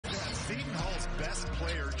best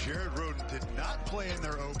player, Jared Roden, did not play in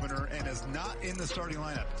their opener and is not in the starting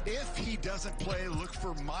lineup. If he doesn't play, look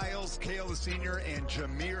for Miles Cale, the senior, and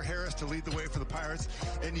Jameer Harris to lead the way for the Pirates.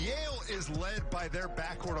 And Yale is led by their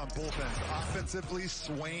backcourt on both ends. Offensively,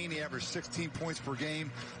 Swain, he averaged 16 points per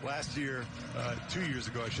game last year, 2 years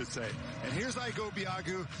ago, I should say. And here's Ike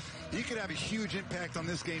Obiagu. He could have a huge impact on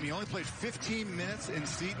this game. He only played 15 minutes in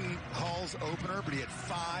Seton Hall's opener, but he had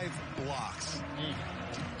 5 blocks.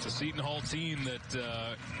 It's a Seton Hall team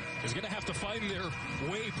that is going to have to find their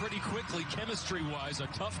way pretty quickly, chemistry-wise. A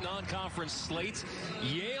tough non-conference slate.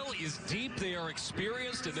 Yale is deep. They are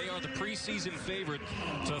experienced, and they are the preseason favorite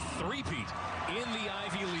to three-peat in the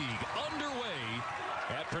Ivy League. Underway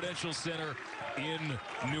at Prudential Center in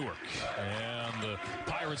Newark. And the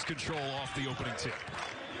Pirates control off the opening tip.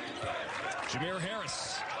 Jameer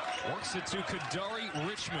Harris works it to Kadari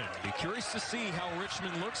Richmond. Be curious to see how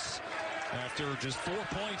Richmond looks after just 4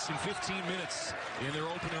 points in 15 minutes in their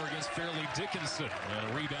opener against Fairleigh Dickinson.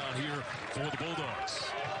 And a rebound here for the Bulldogs.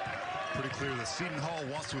 Pretty clear that Seton Hall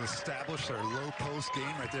wants to establish their low post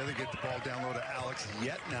game. Right there, they get the ball down low to Alex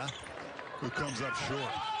Yetna, who comes up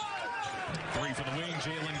short. 3 for the wing,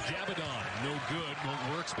 Jalen Gabadon. No good.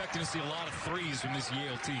 We're expecting to see a lot of threes from this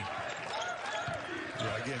Yale team.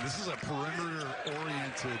 Yeah, again, this is a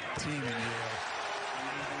perimeter-oriented team in Yale.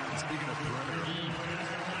 Speaking of perimeter,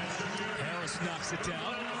 Harris knocks it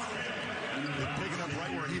down. They're picking up right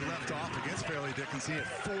where he left off against Fairleigh Dickinson. He had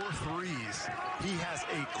 4 threes. He has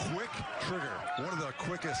a quick trigger, one of the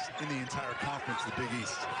quickest in the entire conference, the Big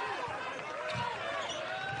East.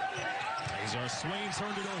 Azar Swain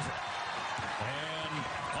turned it over. And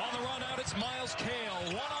on the run out, it's Miles Cale.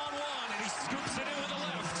 One-on-one, and he scoops it in with the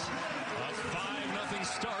left. A 5-0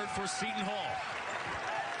 start for Seton Hall.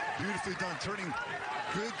 Beautifully done, turning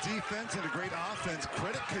good defense into great offense.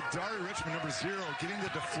 Credit Kadari Richmond, number 0, getting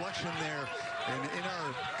the deflection there. And in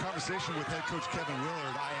our conversation with head coach Kevin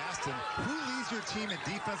Willard, I asked him, who leads your team in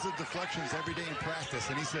defensive deflections every day in practice?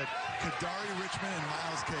 And he said, Kadari Richmond and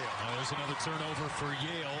Miles Cale. There's another turnover for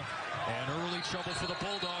Yale. And early trouble for the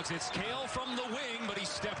Bulldogs. It's Cale from the wing, but he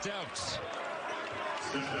stepped out.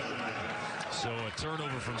 So a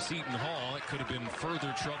turnover from Seton Hall. It could have been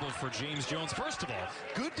further trouble for James Jones. First of all,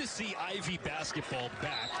 good to see Ivy basketball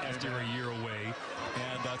back after a year away.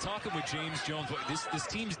 And talking with James Jones, this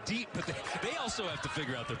team's deep, but they also have to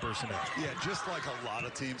figure out their personnel. Yeah, just like a lot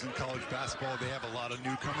of teams in college basketball, they have a lot of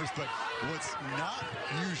newcomers. But what's not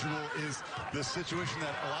usual is the situation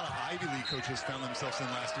that a lot of Ivy League coaches found themselves in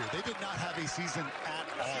last year. They did not have a season at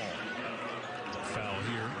all. Foul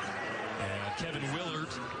here. And Kevin Willard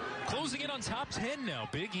closing in on top 10 now.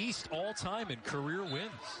 Big East all-time in career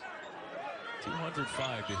wins.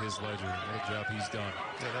 205 to his ledger. What a job he's done.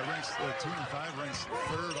 Yeah, that ranks 205, ranks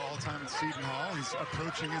 3rd all-time in Seton Hall. He's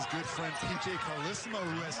approaching his good friend PJ Carlissimo,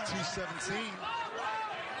 who has 217.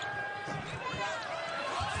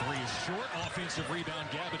 3 is short. Offensive rebound.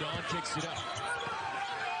 Gabadon kicks it out.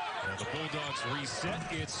 And the Bulldogs reset.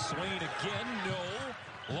 It's Swain again. No.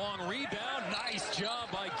 Long rebound. Nice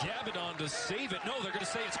job by Gabadon to save it. No, they're going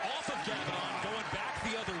to say it's off of Gabadon, going back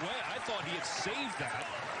the other way. I thought he had saved that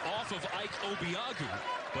off of Ike Obiagu,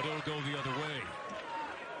 but it'll go the other way.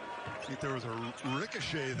 I think there was a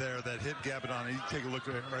ricochet there that hit Gabadon. You take a look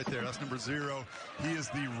at it right there. That's number 0. He is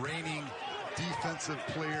the reigning defensive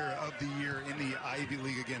player of the year in the Ivy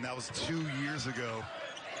League. Again, that was 2 years ago.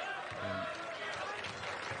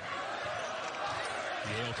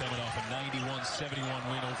 Yale coming off a 91-71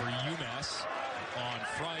 win over UMass on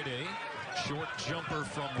Friday. Short jumper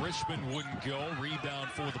from Richmond wouldn't go. Rebound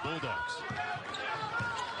for the Bulldogs.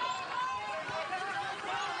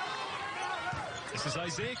 This is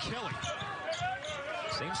Isaiah Kelly.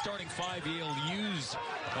 Same starting 5 Yale used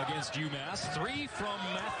against UMass. 3 from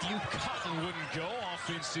Matthew Cotton wouldn't go.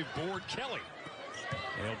 Offensive board, Kelly.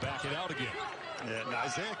 They'll back it out again. Yeah, now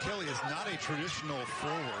Isaiah Kelly is not a traditional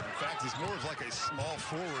forward. In fact, he's more of like a small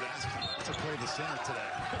forward asked to play the center today.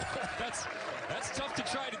 That's tough to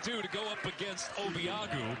try to do, to go up against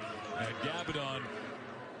Obiagu. And Gabadon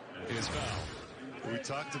is fouled. We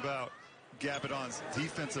talked about Gabadon's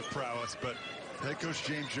defensive prowess, but head coach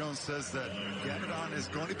James Jones says that Gabadon is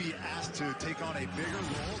going to be asked to take on a bigger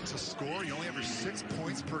role to score. He only averaged 6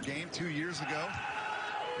 points per game 2 years ago.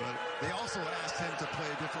 But they also asked him to play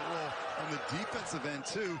a different role on the defensive end,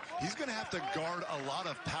 too. He's going to have to guard a lot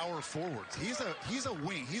of power forwards. He's a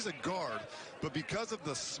wing. He's a guard. But because of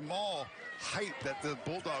the small height that the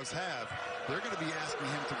Bulldogs have, they're going to be asking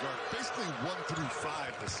him to guard basically 1 through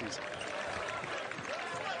 5 this season.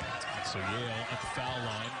 So Yale at the foul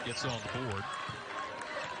line gets on the board.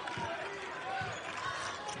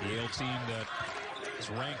 Yale team that is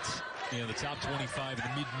ranked in the top 25 in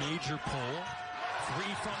the mid-major poll.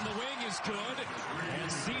 Three from the wing is good.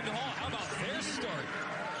 And Seton Hall, how about their start?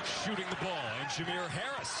 Shooting the ball. And Jameer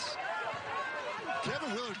Harris.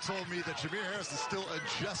 Kevin Willard told me that Jameer Harris is still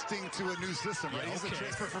adjusting to a new system, right? Yeah, He's a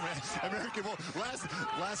transfer from American. Well,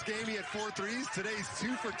 last game he had 4 threes. Today he's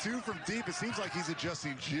 2 for 2 from deep. It seems like he's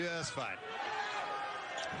adjusting just fine.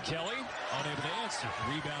 Kelly unable to answer.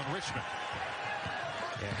 Rebound Richmond.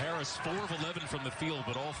 And Harris 4 of 11 from the field,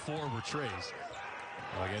 but all 4 were trays.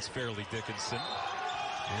 Well, against Fairleigh Dickinson.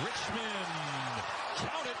 Richmond,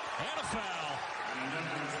 count it, and a foul.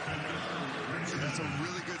 That's a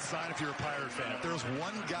really good sign if you're a Pirate fan. If there's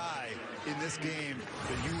one guy in this game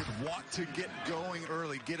that you would want to get going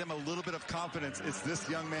early, get him a little bit of confidence, it's this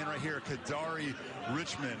young man right here, Kadari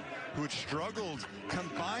Richmond, who had struggled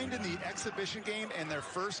combined in the exhibition game and their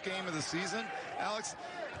first game of the season. Alex,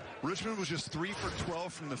 Richmond was just 3 for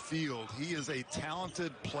 12 from the field. He is a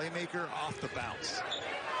talented playmaker off the bounce.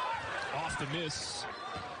 Off the miss.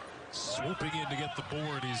 Swooping in to get the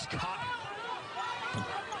board is Cotton.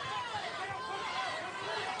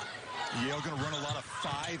 Yale going to run a lot of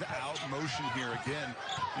 5-out motion here again.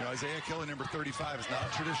 You know, Isaiah Kelly, number 35, is not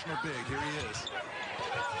a traditional big. Here he is.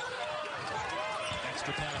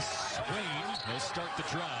 Extra pass, Swain. He'll start the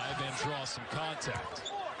drive and draw some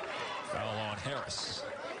contact. Foul on Harris.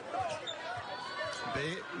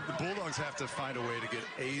 The Bulldogs have to find a way to get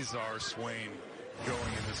Azar Swain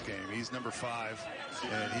going in this game. He's number 5,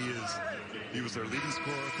 and he was their leading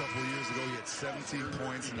scorer a couple of years ago. He had 17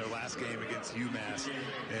 points in their last game against UMass,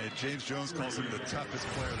 and James Jones calls him the toughest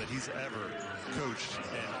player that he's ever coached.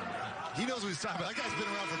 And he knows what he's talking about. That guy's been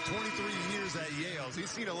around for 23 years at Yale.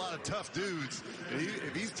 He's seen a lot of tough dudes.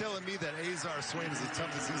 If he's telling me that Azar Swain is the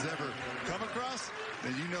toughest he's ever come across,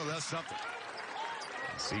 then you know that's something.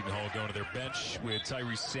 Seton Hall going to their bench with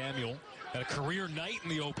Tyrese Samuel. Had a career night in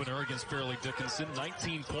the opener against Fairleigh Dickinson.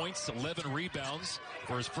 19 points, 11 rebounds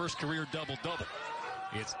for his first career double-double.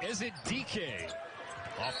 It's Ezid Dike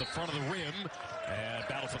off the front of the rim. And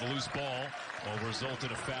battle for the loose ball will result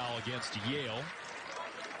in a foul against Yale.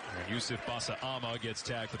 And Yusuf Basa-Ama gets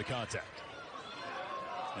tagged for the contact.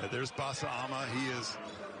 Yeah, there's Basa-Ama. He is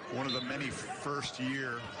one of the many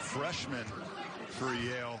first-year freshmen for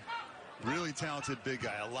Yale. Really talented big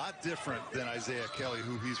guy. A lot different than Isaiah Kelly,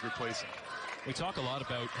 who he's replacing. We talk a lot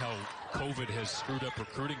about how COVID has screwed up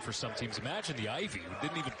recruiting for some teams. Imagine the Ivy, who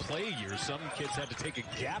didn't even play a year. Some kids had to take a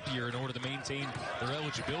gap year in order to maintain their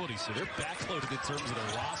eligibility, so they're backloaded in terms of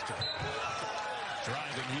their roster.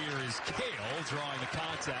 Driving here is Kale, drawing the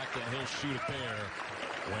contact, and he'll shoot it there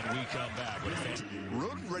when we come back.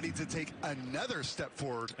 Roden ready to take another step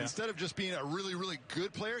forward. Yeah. Instead of just being a really, really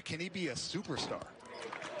good player, can he be a superstar?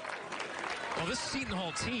 Well, this Seton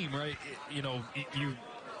Hall team, right, you know,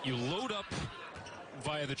 you load up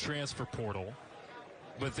via the transfer portal,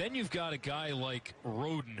 but then you've got a guy like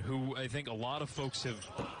Roden, who I think a lot of folks have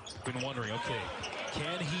been wondering, okay,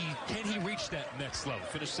 can he reach that next level?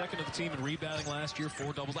 Finished second of the team in rebounding last year,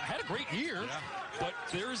 4 doubles. I had a great year, but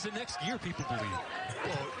there's the next year, people believe.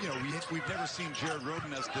 Well, you know, we've never seen Jared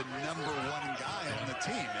Roden as the number 1 guy on the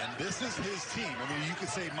team, and this is his team. I mean, you could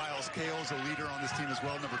say Miles Kale is a leader on this team as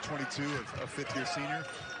well, number 22, a fifth-year senior.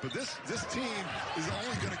 But this team is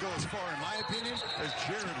only going to go as far, in my opinion, as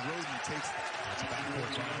Jared Roden takes them. That's a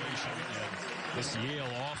backcourt violation. This Yale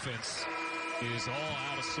offense is all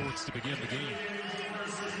out of sorts to begin the game.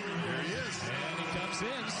 There he is. And he comes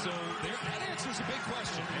in, so that answers a big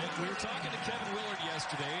question. And we were talking to Kevin Willard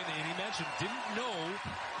yesterday, and he mentioned didn't know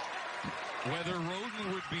whether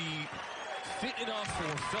Roden would be fit enough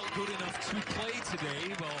or felt good enough to play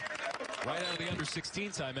today. Well, right out of the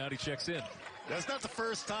under-16 timeout, he checks in. That's not the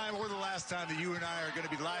first time or the last time that you and I are going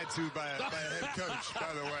to be lied to by a head coach,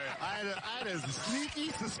 by the way. I had a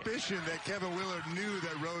sneaky suspicion that Kevin Willard knew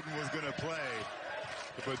that Roden was going to play,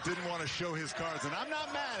 but didn't want to show his cards. And I'm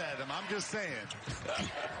not mad at him. I'm just saying.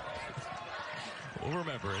 Well,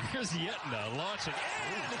 remember it. Here's Yetna launching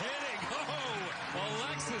and hitting. Oh,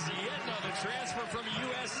 Alexis Yetna, the transfer from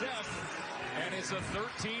USF. And it's a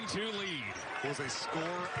 13-2 lead. Was a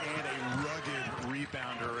scorer and a rugged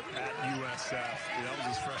rebounder at USF. That was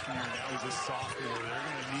his freshman year. Now he's a sophomore. They're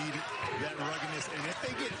going to need that ruggedness. And if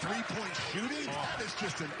they get three-point shooting, that is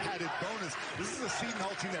just an added bonus. This is a Seton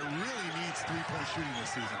Hall team that really needs three-point shooting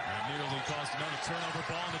this season. And nearly caused another turnover,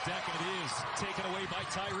 ball on the deck, and it is taken away by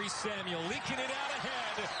Tyrese Samuel. Leaking it out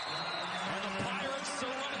ahead. And the Pirates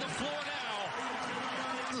are running the floor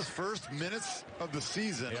now. His first minutes of the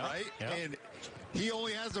season, right? And he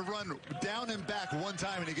only has to run down and back one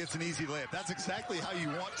time, and he gets an easy layup. That's exactly how you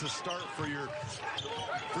want to start for your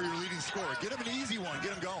leading scorer. Get him an easy one.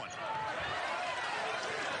 Get him going.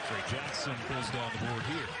 Trey Jackson pulls down the board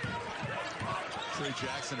here. Trey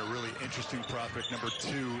Jackson, a really interesting prospect, number 2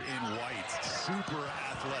 in white. Super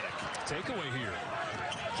athletic. Takeaway here.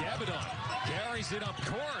 Gabidon carries it up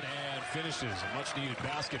court and finishes. A much-needed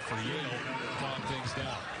basket for Yale. Calm things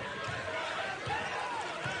down.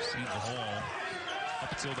 Seton Hall,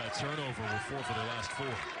 up until that turnover, were 4 for their last 4.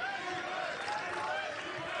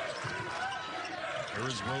 There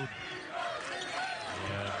is Roden.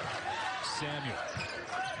 And Samuel.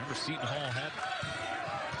 Remember, Seton Hall had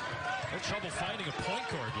trouble finding a point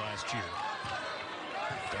guard last year.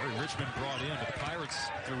 Gary Richmond brought in, but the Pirates,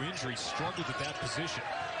 through injury, struggled at that position.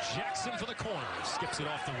 Jackson for the corner. Skips it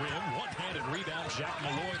off the rim. One-handed rebound. Jack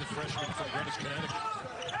Malloy, the freshman from Greenwich, Connecticut.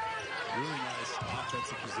 Really nice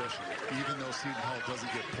offensive possession. Even though Seton Hall doesn't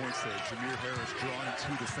get points there, Jameer Harris drawing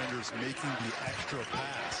 2 defenders, making the extra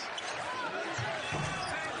pass.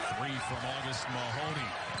 3 from August Mahoney.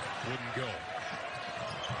 Wouldn't go.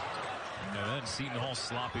 And then Seton Hall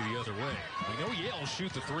sloppy the other way. We know Yale will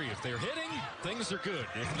shoot the 3. If they're hitting, things are good.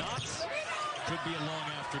 If not, could be a long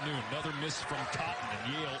afternoon. Another miss from Cotton,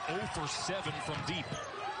 and Yale 0 for 7 from deep.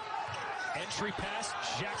 Entry pass,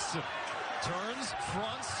 Jackson. Turns,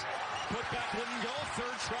 fronts, put back wouldn't go.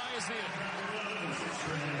 Third try is in.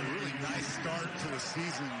 A really nice start to the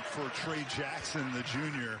season for Trey Jackson, the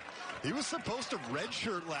junior. He was supposed to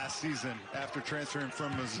redshirt last season after transferring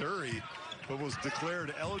from Missouri, but was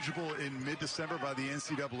declared eligible in mid-December by the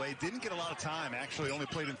NCAA. Didn't get a lot of time, actually only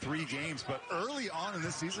played in 3 games, but early on in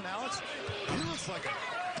this season, Alex, he looks like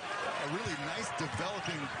a really nice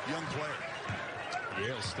developing young player.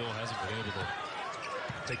 Yale still hasn't been able to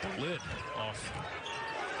take the lid off,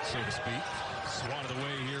 so to speak. Swatted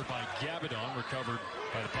away here by Gabidon, recovered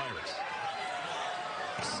by the Pirates.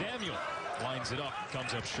 Samuel lines it up,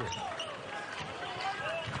 comes up short.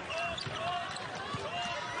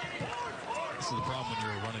 This is the problem when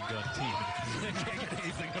you're a run-and-gun team. You can't get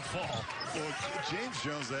anything to fall. Well, James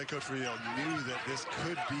Jones, the head coach for Yale, knew that this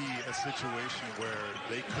could be a situation where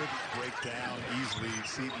they couldn't break down easily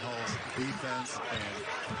Seton Hall's defense,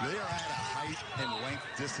 and they are at a height and length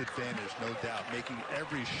disadvantage, no doubt, making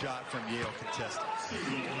every shot from Yale contested.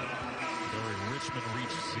 Gary Richmond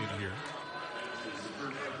reaches in here.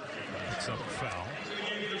 Picks up a foul.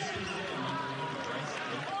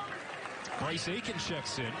 Bryce Aiken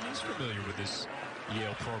checks in. He's familiar with this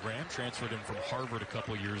Yale program. Transferred in from Harvard a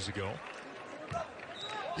couple years ago.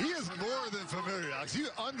 He is more than familiar, Alex. You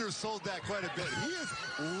undersold that quite a bit. He has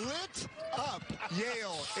lit up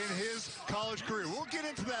Yale in his college career. We'll get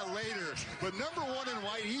into that later. But number 1 in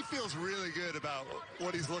white, he feels really good about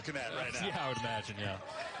what he's looking at right now. Yeah, I would imagine, yeah.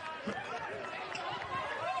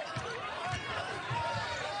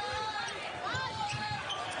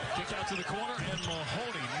 Kick out to the corner, and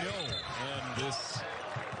Mahoney, no. And this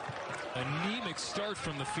anemic start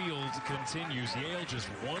from the field continues. Yale just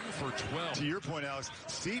 1 for 12. To your point, Alex,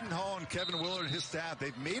 Seton Hall and Kevin Willard, his staff,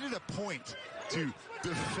 they've made it a point to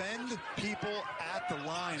defend people at the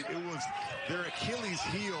line. It was their Achilles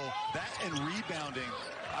heel. That and rebounding,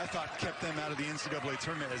 I thought, kept them out of the NCAA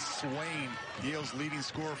tournament as Swain, Yale's leading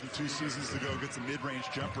scorer from 2 seasons ago, gets a mid-range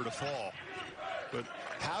jumper to fall. But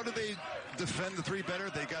how do they defend the 3 better?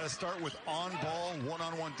 They got to start with on-ball,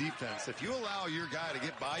 one-on-one defense. If you allow your guy to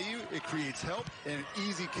get by you, it creates help and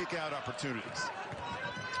easy kick-out opportunities.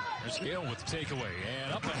 There's Yale with the takeaway,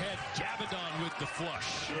 and up ahead, Gabidon with the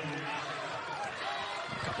flush.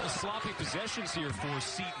 A couple of sloppy possessions here for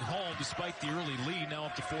Seton Hall, despite the early lead, now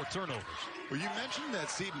up to 4 turnovers. Well, you mentioned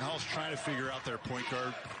that Seton Hall's trying to figure out their point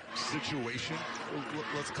guard situation,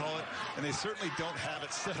 let's call it, and they certainly don't have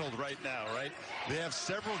it settled right now, right? They have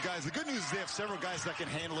several guys. The good news is they have several guys that can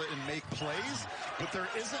handle it and make plays, but there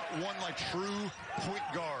isn't one like true point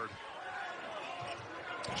guard.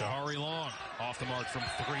 Jahari Long off the mark from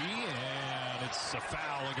 3, and it's a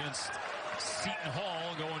foul against Seton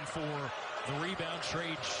Hall, going for the rebound.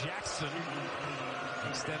 Trey Jackson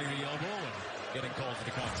extending the elbow and getting called for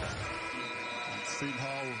the contact. Seton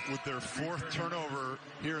Hall with their 4th turnover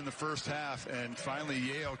here in the first half, and finally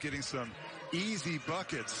Yale getting some easy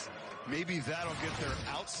buckets. Maybe that'll get their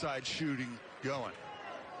outside shooting going.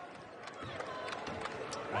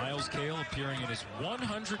 Miles Cale appearing in his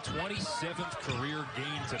 127th career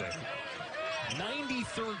game today.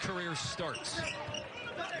 93rd career starts.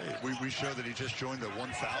 Hey, we show that he just joined the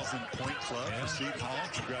 1,000-point club for Seton Hall.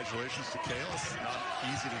 Congratulations to Cale. It's not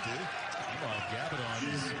easy to do. Well, Gabidon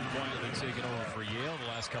has quietly taken over for Yale the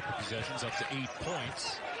last couple possessions, up to 8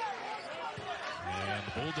 points. And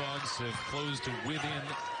the Bulldogs have closed to within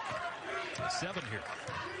 7 here.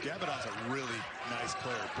 Gabidon's a really nice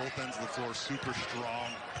player. Both ends of the floor, super strong,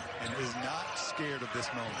 and is not scared of this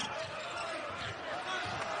moment.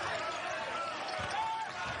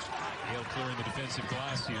 clearing the defensive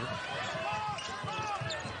glass here.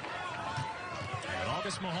 And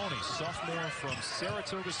August Mahoney, sophomore from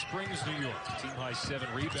Saratoga Springs, New York. Team-high 7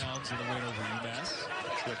 rebounds in the win over UMass.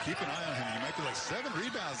 Yeah, keep an eye on him. You might be like, 7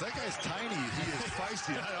 rebounds. That guy's tiny. He is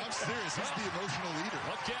feisty. I'm serious. He's the emotional leader.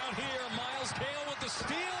 Look out here. Miles Kale with the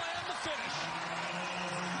steal and the finish.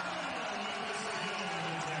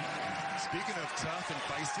 Speaking of tough and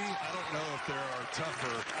feisty, I don't know if there are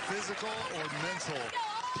tougher physical or mental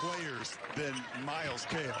players than Miles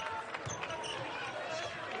Kale.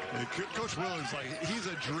 Coach Williams, he's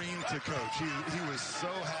a dream to coach. He was so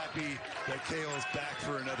happy that Kale is back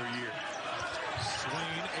for another year.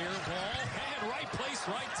 Swain, air ball, and right place,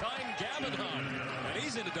 right time, Gavin, and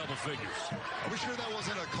he's into double figures. Are we sure that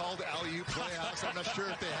wasn't a called alley-oop play, Alex? I'm not sure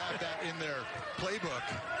if they have that in their playbook.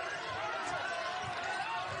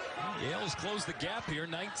 Yale's closed the gap here,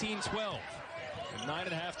 19-12. And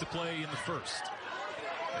 9.5 to play in the first.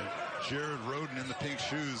 And Jared Roden in the pink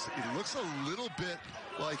shoes. He looks a little bit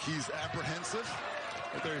like he's apprehensive.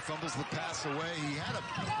 Right there, he fumbles the pass away. He had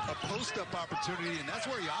a post-up opportunity, and that's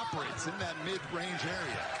where he operates, in that mid-range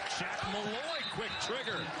area. Jack Malloy, quick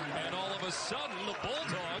trigger. And all of a sudden, the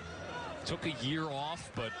Bulldog took a year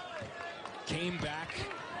off, but came back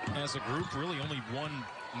as a group. Really only one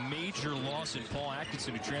major loss in Paul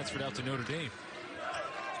Atkinson, who transferred out to Notre Dame.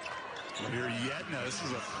 Here, Yetna, this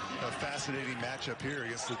is a fascinating matchup here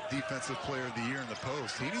against the defensive player of the year in the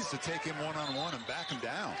post. He needs to take him one-on-one and back him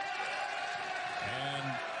down.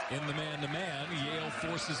 And in the man-to-man, Yale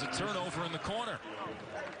forces a turnover in the corner.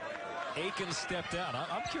 Aiken stepped out.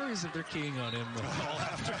 I'm curious if they're keying on him all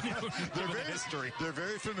afternoon. They're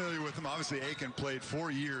very familiar with him. Obviously, Aiken played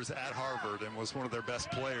 4 years at Harvard and was one of their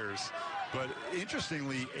best players. But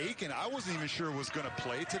interestingly, Aiken, I wasn't even sure was going to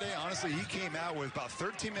play today. Honestly, he came out with about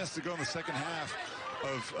 13 minutes to go in the second half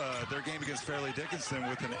of their game against Fairleigh Dickinson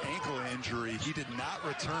with an ankle injury. He did not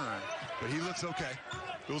return, but he looks okay.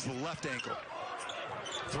 It was the left ankle.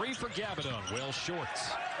 3 for Gabadon, well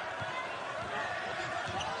shorts.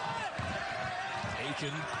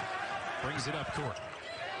 Aiken brings it up court.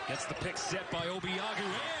 Gets the pick set by Obiagu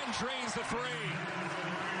and drains the free.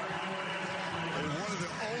 And one of the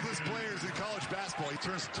oldest players in college basketball. He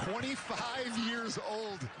turns 25 years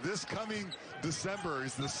old this coming December.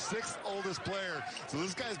 He's the 6th oldest player. So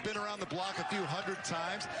this guy's been around the block a few hundred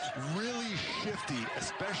times. Really shifty,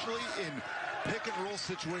 especially in pick-and-roll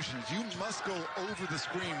situations. You must go over the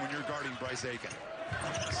screen when you're guarding Bryce Aiken.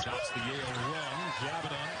 Stops the Yale run.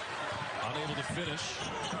 Gabadon unable to finish.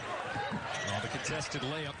 On the contested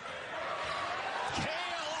layup.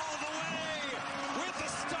 Kale all the way with the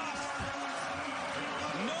stuff.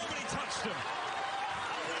 Nobody touched him.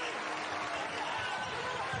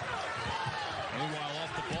 Meanwhile,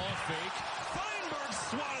 off the ball fake. Feinberg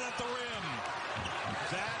swatted at the rim.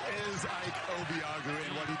 That is Ike Obiagu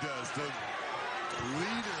and what he does. The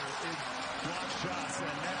leader in block shots,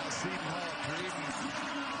 and now Seton Hall creating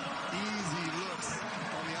easy looks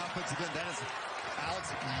on the offensive end. That is Alex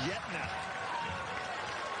Yetna.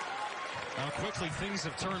 How quickly things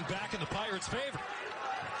have turned back in the Pirates' favor.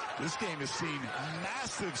 This game has seen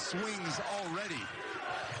massive swings already.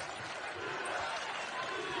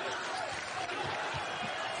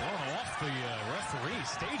 Thrown off the referee,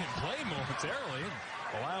 stayed in play momentarily and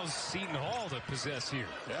allows Seton Hall to possess here.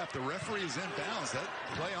 Yeah, if the referee is in bounds, that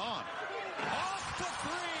play on. Off the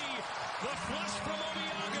three! The flush from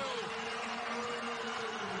Obiagu!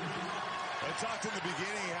 I talked in the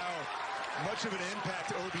beginning how much of an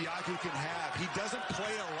impact Obiagu can have. He doesn't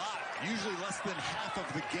play a lot, usually less than half of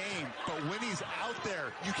the game. But when he's out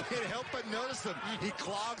there, you can't help but notice him. He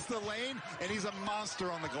clogs the lane, and he's a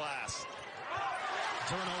monster on the glass.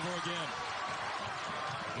 Turnover again.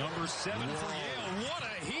 Number 7 for Yale. What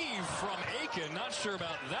a heave from Aiken. Not sure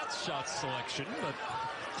about that shot selection, but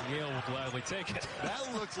Yale will gladly take it. That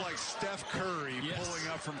looked like Steph Curry pulling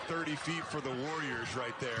up from 30 feet for the Warriors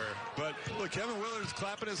right there. But look, Kevin Willard's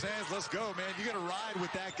clapping his hands. Let's go, man. You got to ride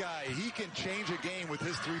with that guy. He can change a game with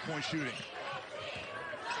his three-point shooting.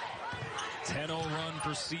 10-0 run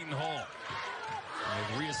for Seton Hall.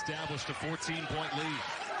 They've reestablished a 14-point lead.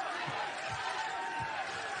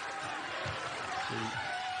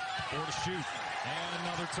 4 to shoot. And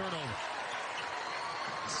another turnover.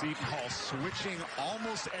 Seton Hall switching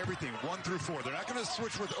almost everything, 1 through 4. They're not going to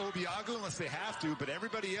switch with Obiagu unless they have to, but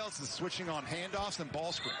everybody else is switching on handoffs and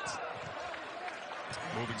ball screens.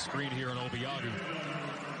 Moving screen here on Obiagu.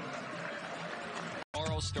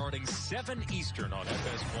 Tomorrow starting 7 Eastern on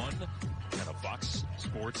FS1. and a Fox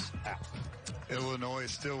Sports app. Illinois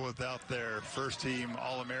still without their first-team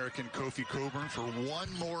All-American Kofi Coburn for one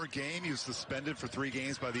more game. He was suspended for 3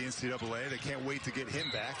 games by the NCAA. They can't wait to get him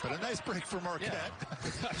back, but a nice break for Marquette.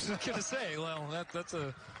 Yeah. I was going to say, well, that's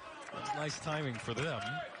nice timing for them.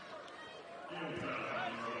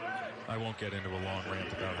 I won't get into a long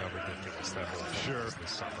rant about how ridiculous that whole thing was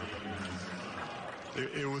this summer.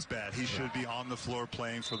 It was bad. He should be on the floor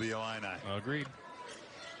playing for the Illini. Agreed.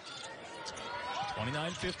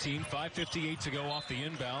 29-15, 5:58 to go off the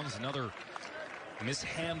inbounds. Another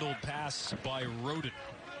mishandled pass by Roden.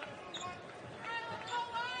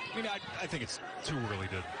 I mean, I think it's too early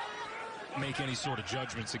to make any sort of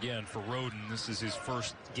judgments again for Roden. This is his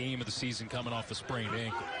first game of the season coming off a sprained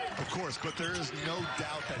ankle. Of course, but there is no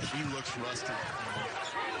doubt that he looks rusty.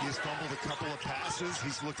 He has fumbled a couple of passes.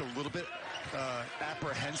 He's looked a little bit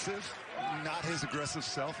apprehensive, not his aggressive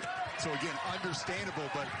self. So again, understandable,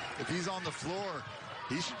 but if he's on the floor,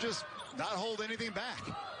 he should just not hold anything back.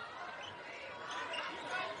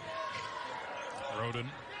 Roden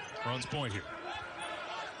runs point here.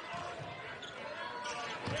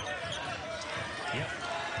 Yep.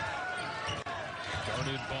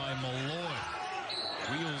 Guarded by Malloy.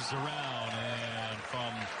 Wheels around and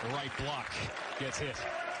from the right block gets hit.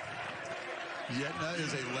 Yetna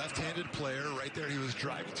is a left-handed player. Right there, he was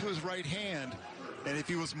driving to his right hand. And if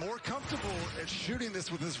he was more comfortable at shooting this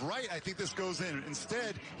with his right, I think this goes in.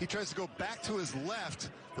 Instead, he tries to go back to his left.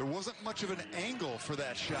 There wasn't much of an angle for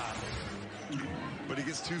that shot. But he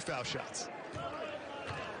gets 2 foul shots.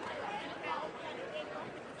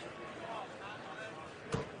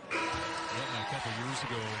 A couple years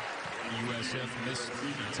ago, USF missed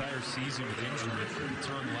the entire season with injury.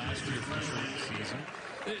 Returned last year for a short season.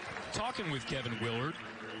 Talking with Kevin Willard,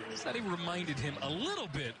 said he reminded him a little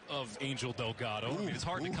bit of Angel Delgado. I mean, it's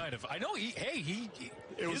hard to kind of. I know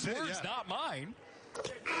his words, not mine.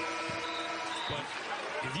 But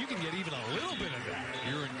if you can get even a little bit of that,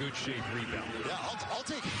 you're in good shape rebounding. Yeah, I'll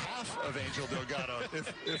take half of Angel Delgado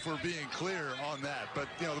if we're being clear on that. But,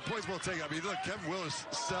 you know, the point's well taken. I mean, look, Kevin Willer's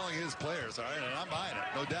selling his players, all right, and I'm buying it,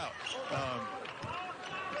 no doubt.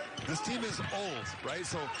 This team is old, right?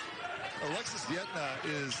 So Alexis Yetna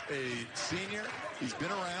is a senior. He's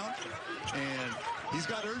been around, and he's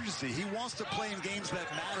got urgency. He wants to play in games that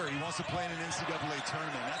matter. He wants to play in an NCAA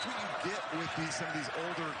tournament. That's what you get with some of these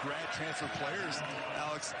older grad transfer players,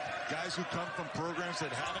 Alex. Guys who come from programs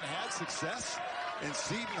that haven't had success. In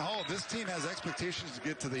Seton Hall, this team has expectations to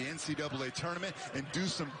get to the NCAA tournament and do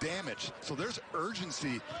some damage. So there's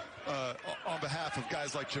urgency on behalf of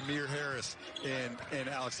guys like Jameer Harris and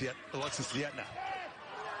Alexis Yetna.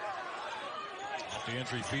 The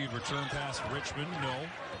entry feed return pass Richmond, no.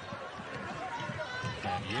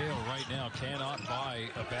 And Yale right now cannot buy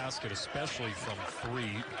a basket, especially from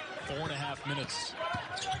 3. 4.5 minutes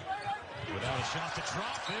without a shot to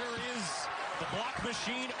drop. There is the block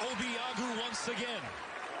machine, Obiagu once again.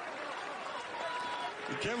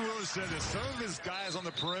 Kevin Willis said that some of his guys on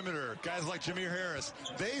the perimeter, guys like Jameer Harris,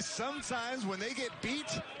 they sometimes, when they get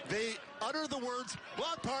beat, they utter the words,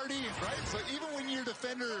 block party, right? So even when your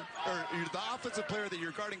defender or the offensive player that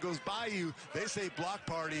you're guarding goes by you, they say block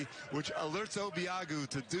party, which alerts Obiagu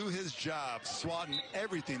to do his job, swatting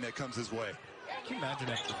everything that comes his way. Can you imagine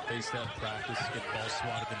having to face that in practice, get ball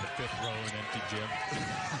swatted in the 5th row in an empty gym?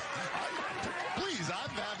 Please,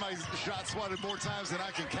 I've had my shot swatted more times than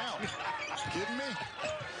I can count. Kidding me?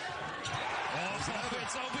 Oh,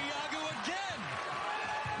 it's Obiagu again.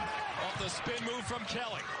 Off the spin move from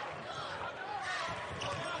Kelly.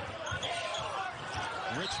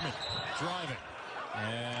 Richmond driving.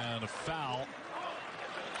 And a foul.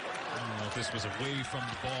 I don't know if this was away from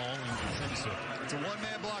the ball. I think so. It's a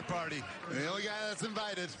one-man block party. And the only guy that's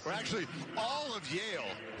invited, or actually all of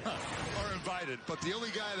Yale are invited, but the only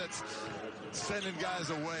guy that's sending guys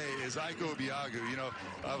away is Ike Obiagu. You know,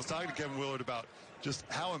 I was talking to Kevin Willard about just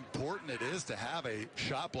how important it is to have a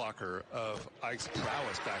shot blocker of Ike's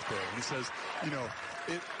prowess back there. And he says, you know,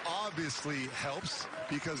 it obviously helps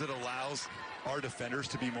because it allows our defenders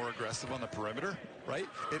to be more aggressive on the perimeter, right?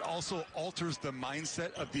 It also alters the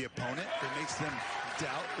mindset of the opponent. It makes them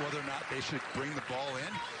doubt whether or not they should bring the ball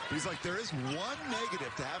in. But he's like, there is one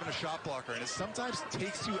negative to having a shot blocker, and it sometimes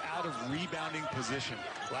takes you out of rebounding position.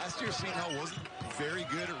 Last year, Seton Hall wasn't very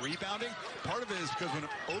good at rebounding. Part of it is because when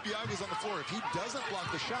Obiagu's on the floor, if he doesn't block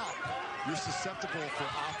the shot, you're susceptible for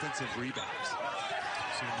offensive rebounds.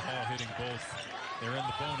 Seton Hall hitting both. They're in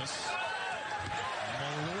the bonus.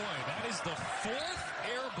 Malloy, that is the 4th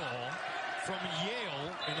air ball from Yale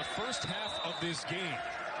in the first half of this game.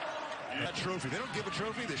 That trophy, they don't give a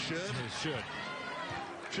trophy, they should. They should.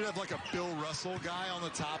 Should have like a Bill Russell guy on the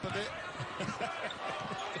top of it.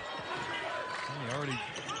 He already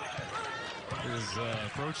is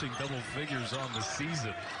approaching double figures on the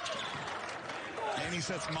season. And he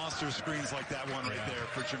sets monster screens like that one right there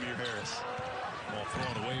for Jameer Harris. Ball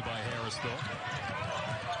thrown away by Harris, though.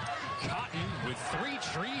 Cotton with 3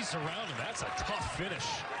 trees around him. That's a tough finish.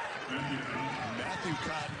 Matthew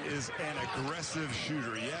Cotton is an aggressive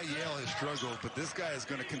shooter. Yeah, Yale has struggled, but this guy is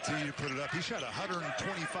going to continue to put it up. He shot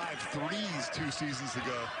 125 threes 2 seasons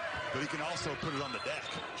ago, but he can also put it on the deck.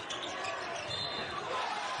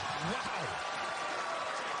 Wow.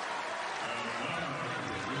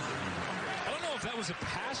 I don't know if that was a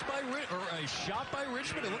pass by or a shot by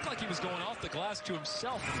Richmond. It looked like he was going off the glass to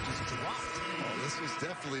himself and he just dropped. Oh, this was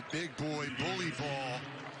definitely big boy bully ball.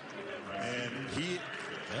 And he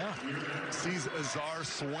sees Azar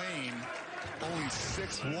Swain only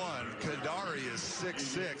 6'1". Kadari is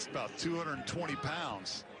 6'6", about 220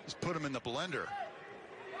 pounds. Just put him in the blender.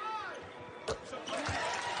 They'll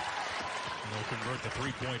convert the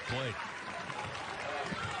 3-point play.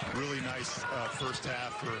 Really nice first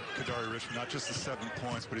half for Kadari Richmond. Not just the 7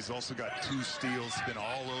 points, but he's also got 2 steals. He's been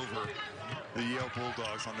all over the Yale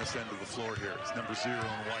Bulldogs on this end of the floor here. It's number 0 in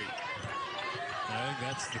white. I think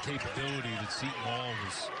that's the capability that Seton Hall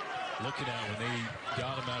was looking at when they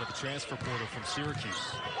got him out of the transfer portal from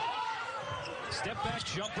Syracuse. Step back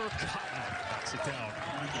jumper, Cotton knocks it down.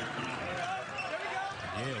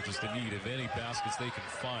 Yale just in need of any baskets they can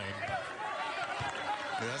find.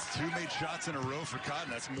 Yeah, that's 2 made shots in a row for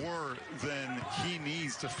Cotton. That's more than he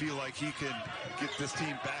needs to feel like he can get this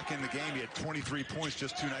team back in the game. He had 23 points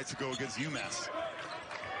just 2 nights ago against UMass.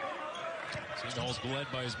 Seton Hall's led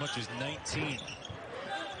by as much as 19.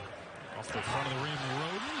 Off the front of the rim,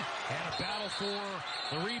 Roden. And a battle for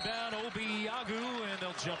the rebound, Obiagu, and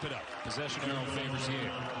they'll jump it up. Possession arrow favors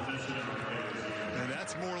Yale. And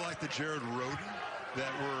that's more like the Jared Roden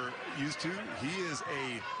that we're used to. He is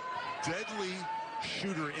a deadly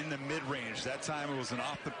shooter in the mid-range. That time it was an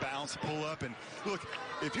off-the-bounce pull-up. And look,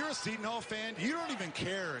 if you're a Seton Hall fan, you don't even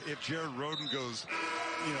care if Jared Roden goes,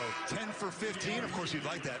 10 for 15. Of course, you'd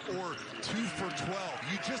like that. Or 2 for 12.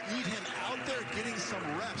 You just need him out there getting some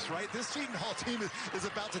reps, right? This Seton Hall team is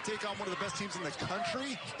about to take on one of the best teams in the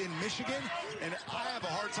country in Michigan. And I have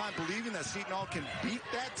a hard time believing that Seton Hall can beat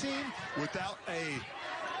that team without a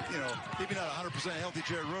maybe not 100% healthy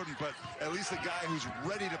Jared Roden, but at least a guy who's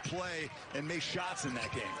ready to play and make shots in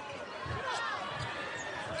that game.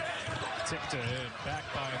 Tipped back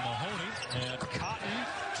by Mahoney, and Cotton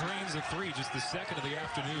drains a 3, just the second of the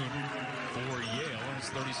afternoon for Yale, and it's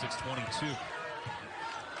 36-22.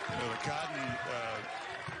 The Cotton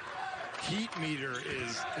heat meter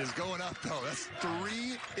is going up, though. That's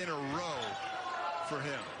 3 in a row for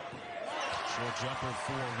him. Short jumper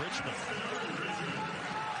for Richmond.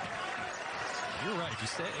 You're right.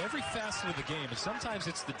 Just every facet of the game, and sometimes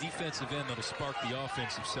it's the defensive end that'll spark the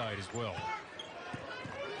offensive side as well.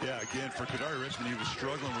 Yeah, again, for Kadari Richmond, he was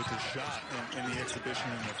struggling with his shot in the exhibition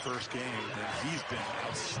in the first game, and he's been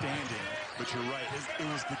outstanding. But you're right, it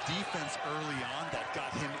was the defense early on that got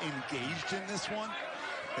him engaged in this one.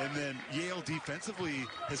 And then Yale defensively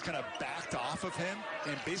has kind of backed off of him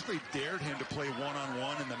and basically dared him to play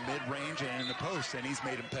one-on-one in the mid-range and in the post, and he's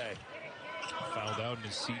made him pay. Fouled out in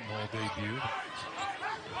his Seton Hall debut.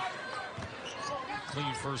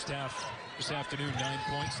 Clean first half this afternoon, 9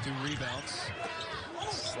 points, 2 rebounds.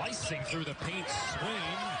 Slicing through the paint,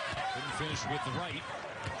 Swain. Couldn't finish with the right.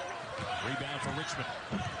 Rebound for Richmond.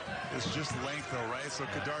 It's just length, though, right? So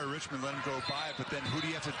Kadari Richmond let him go by, but then who do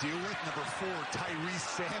you have to deal with? Number 4, Tyrese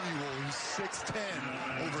Samuel, who's 6'10",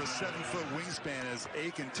 over a 7-foot wingspan as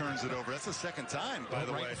Aiken turns it over. That's the second time, by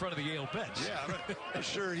the way. Right in front of the Yale bench. Yeah, I'm not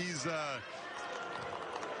sure he's, I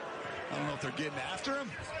don't know if they're getting after him.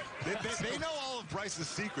 They know all of Bryce's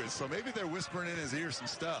secrets, so maybe they're whispering in his ear some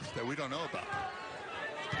stuff that we don't know about.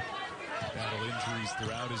 Battle injuries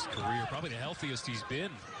throughout his career. Probably the healthiest he's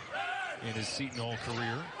been in his Seton Hall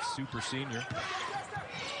career. Super senior.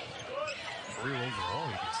 Career overall,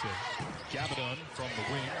 you could say. Gabadon from the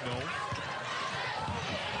wing. No.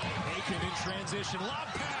 Aiken in transition. Lob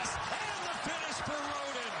pass. And the finish for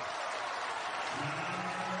Roden.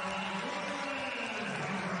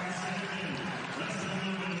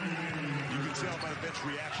 You can tell by the bench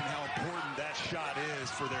reaction how important that shot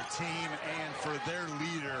is for their team and for their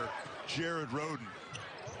leader, Jared Roden.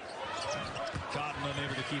 Cotton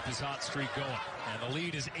unable to keep his hot streak going. And the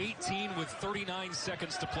lead is 18 with 39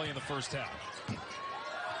 seconds to play in the first half.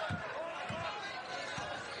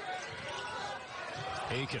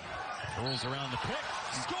 Aiken rolls around the pick,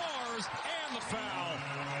 scores, and the foul.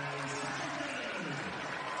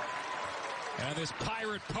 And this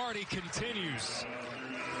Pirate party continues.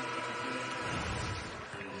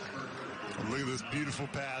 Look at this beautiful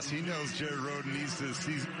pass. He knows Jared Rhoden needs to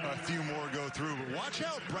see a few more go through. But watch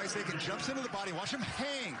out. Bryce Aiken jumps into the body. Watch him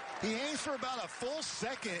hang. He hangs for about a full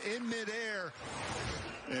second in midair.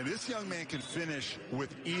 And this young man can finish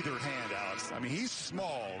with either hand, Alex. I mean, he's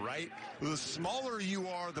small, right? The smaller you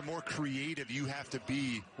are, the more creative you have to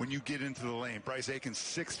be when you get into the lane. Bryce Aiken's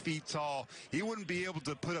 6 feet tall. He wouldn't be able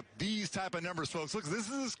to put up these type of numbers, folks. Look, this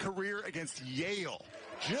is his career against Yale.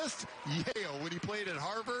 Just Yale when he played at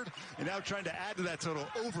Harvard, and now trying to add to that total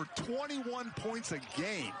over 21 points a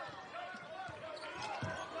game.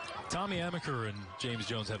 Tommy Amaker and James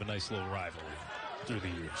Jones have a nice little rivalry through the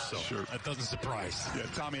years, so sure. That doesn't surprise. Yeah,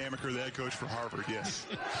 Tommy Amaker, the head coach for Harvard, yes.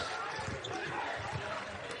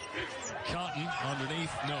 Cotton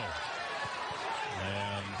underneath, no.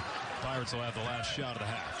 And Pirates will have the last shot of the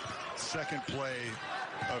half. Second play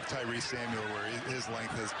of Tyrese Samuel where his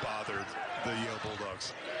length has bothered the Yale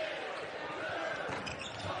Bulldogs.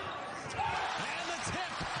 And the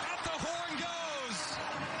tip at the horn goes.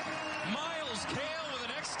 Miles Kale with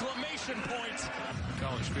an exclamation point.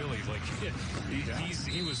 College Philly, like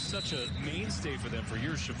he was such a mainstay for them for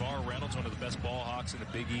years. Shavar Reynolds, one of the best ball hawks in the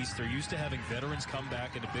Big East. They're used to having veterans come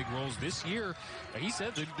back into big roles. This year, he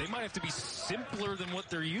said they might have to be simpler than what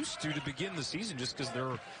they're used to begin the season, just because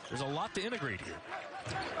there's a lot to integrate here.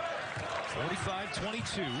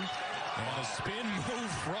 45-22, and a spin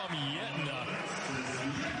move from Yetna.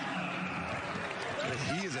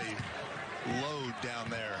 He is a load down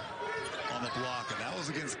there on the block, and that was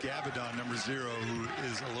against Gabadon, number 0, who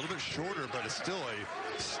is a little bit shorter, but is still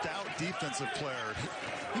a stout defensive player.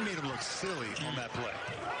 He made him look silly on that play.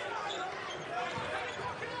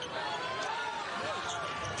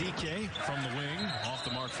 DK from the wing, off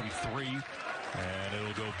the mark from 3, and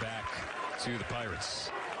it'll go back to the Pirates.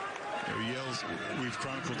 We've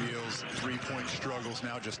chronicled Yale's three-point struggles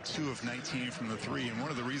now, just 2 of 19 from the 3. And one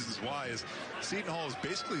of the reasons why is Seton Hall is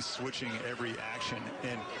basically switching every action.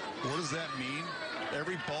 And what does that mean?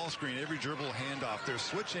 Every ball screen, every dribble handoff, they're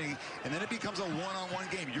switching, and then it becomes a one-on-one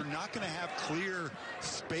game. You're not going to have clear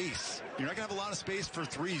space. You're not going to have a lot of space for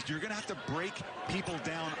threes. You're going to have to break people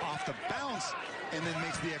down off the bounce and then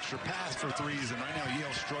makes the extra pass for threes. And right now,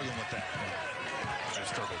 Yale's struggling with that. They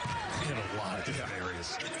struggle in a lot of different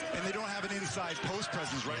areas. And they don't have an inside post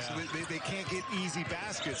presence, right? Yeah. So they can't get easy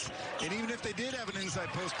baskets. And even if they did have an inside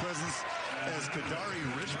post presence, as Kadari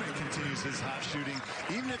Richmond continues his hot shooting,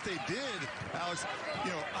 even if they did, Alex,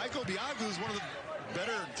 Iko Biagu is one of the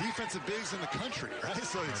better defensive bigs in the country, right?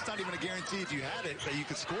 So it's not even a guarantee if you had it that you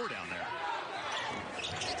could score down there.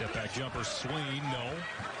 Step back jumper, Swain, no.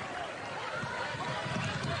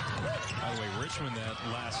 By the way, Richmond, that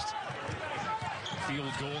last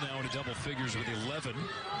field goal now into double figures with 11.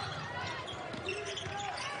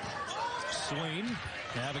 Swain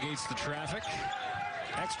navigates the traffic.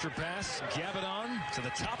 Extra pass, Gabadon to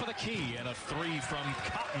the top of the key, and a 3 from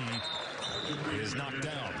Cotton is knocked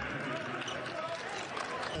down.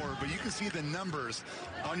 But you can see the numbers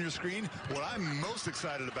on your screen. What I'm most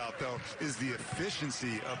excited about, though, is the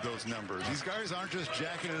efficiency of those numbers. These guys aren't just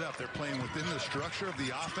jacking it up. They're playing within the structure of the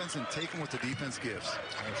offense and taking what the defense gives.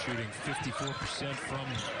 They're shooting 54% from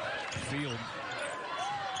the field.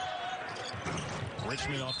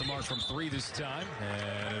 Richmond off the mark from 3 this time,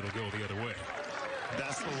 and it'll go the other way.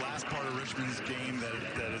 That's the last part of Richmond's game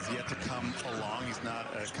that is yet to come along. He's not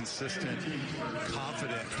a consistent,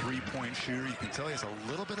 confident three-point shooter. You can tell he has a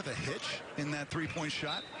little bit of a hitch in that three-point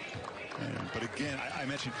shot. But again, I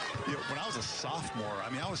mentioned, when I was a sophomore,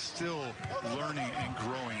 I was still learning and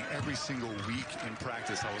growing every single week in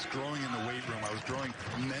practice. I was growing in the weight room. I was growing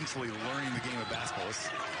mentally, learning the game of basketball.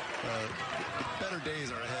 The better days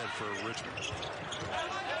are ahead for Richmond.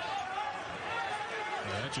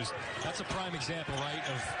 That's a prime example, right,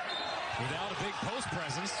 of without a big post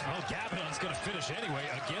presence. Well, Gabadon's going to finish anyway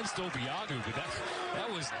against Obiagu, but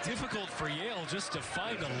that was difficult for Yale just to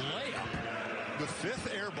find a layup. The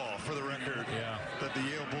 5th air ball, for the record, that the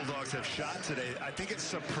Yale Bulldogs have shot today. I think it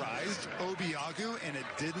surprised Obiagu, and it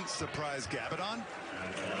didn't surprise Gabadon.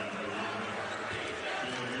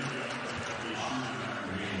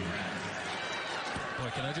 Boy,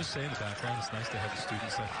 can I just say in the background, it's nice to have the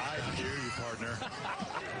students. I hear you, partner.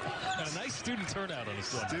 And a nice student turnout on the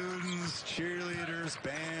Sunday. Students, cheerleaders,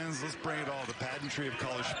 bands, let's bring it all. The pageantry of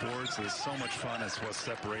college sports is so much fun. It's what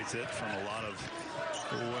separates it from a lot of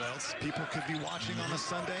what else people could be watching on a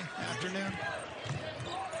Sunday afternoon.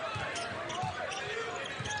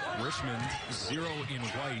 Richmond 0 in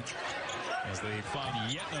white as they find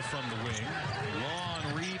Yetna from the wing.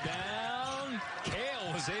 Long rebound.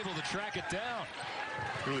 Kale was able to track it down.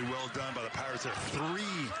 Really well done by the Pirates there. 3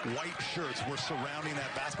 white shirts were surrounding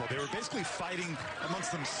that basketball. They were basically fighting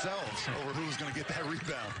amongst themselves over who was going to get that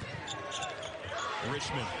rebound.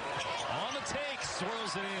 Richmond on the take,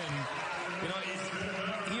 swirls it in. You know,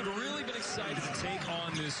 he had really been excited to take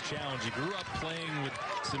on this challenge. He grew up playing with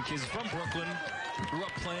some kids from Brooklyn, grew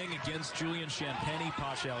up playing against Julian Champagny,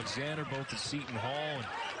 Posh Alexander, both at Seton Hall. And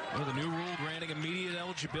you know, the new rule granting immediate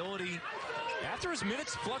eligibility. After his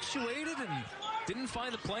minutes fluctuated and didn't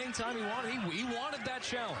find the playing time he wanted, he wanted that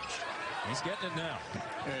challenge. He's getting it now.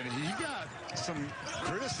 And he got some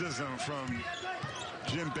criticism from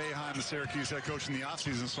Jim Boeheim, the Syracuse head coach, in the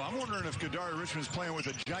offseason. So I'm wondering if Kadari Richmond's playing with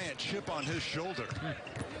a giant chip on his shoulder.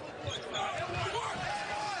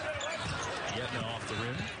 Getting off the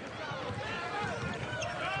rim.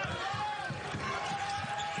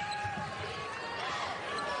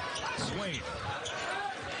 Swain.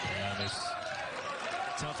 And this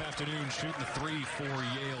tough afternoon shooting the 3 for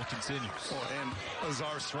Yale continues. Oh, and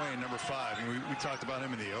Azar Swain, number 5. And we talked about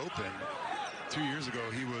him in the Open. 2 years ago,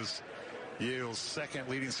 he was Yale's second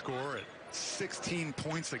leading scorer at 16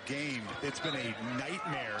 points a game. It's been a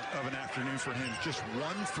nightmare of an afternoon for him. Just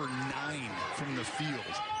 1 for 9 from the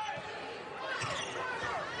field.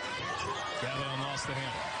 Gavin lost the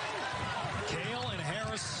handle. Kale and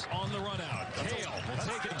Harris on the run out. Kale will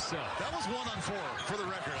take it himself. That was 1-on-4 for the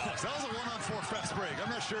record, Alex. That was a 1-on-4 fast break. I'm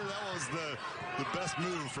not sure that was the best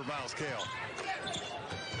move for Miles Kale.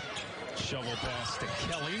 Shovel pass to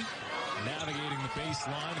Kelly. Navigating the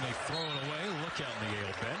baseline, and they throw it away. Look out in the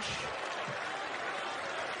Yale bench.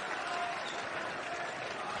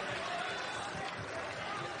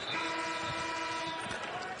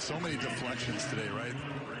 So many deflections today, right?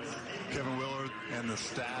 Kevin Willard and the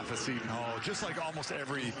staff at Seton Hall, just like almost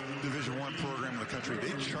every Division I program in the country,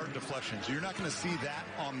 they chart deflections. You're not going to see that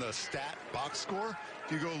on the stat box score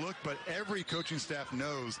if you go look, but every coaching staff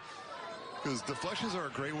knows, because deflections are a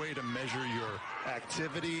great way to measure your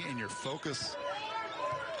activity and your focus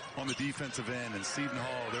on the defensive end. And Seton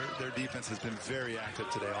Hall, their defense has been very active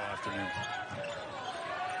today all afternoon.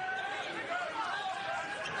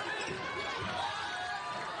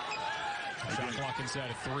 Shot clock inside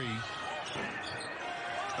of 3.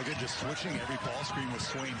 Again, just switching every ball screen with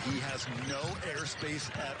Swain. He has no airspace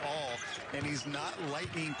at all, and he's not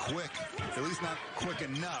lightning quick, at least not quick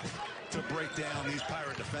enough to break down these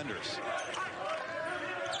Pirate defenders.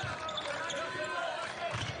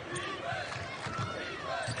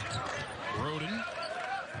 Roden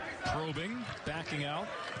probing, backing out.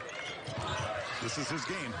 This is his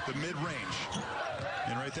game, the mid-range.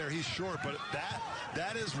 And right there, he's short, but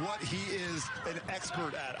that is what he is an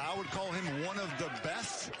expert at. I would call him one of the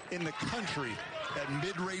best in the country at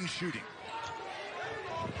mid-range shooting.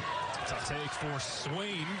 Tough take for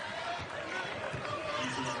Swain.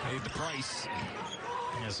 Paid the price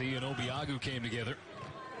as he and Obiagu came together.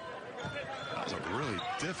 That was a really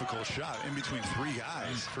difficult shot in between 3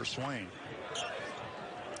 guys for Swain.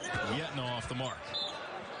 Yetno off the mark.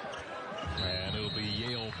 And it'll be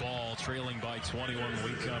Yale ball, trailing by 21 when we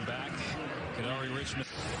come back. Kadari Richmond.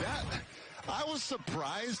 I was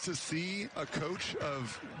surprised to see a coach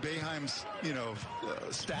of Boeheim's,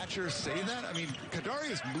 stature say that. I mean, Kadari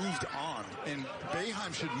has moved on, and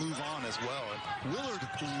Boeheim should move on as well. And Willard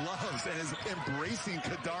loves and is embracing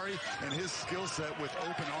Kadari and his skill set with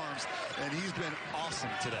open arms, and he's been awesome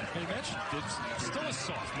today. And he mentioned it's still a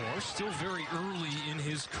sophomore, still very early in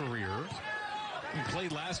his career. He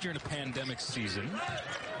played last year in a pandemic season.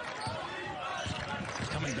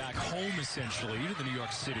 Coming back home, essentially, to the New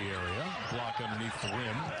York City area. Block underneath the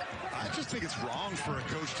rim. I just think it's wrong for a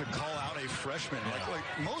coach to call out a freshman. Like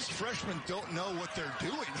most freshmen don't know what they're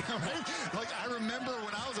doing, right? Like, I remember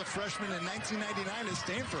when I was a freshman in 1999 at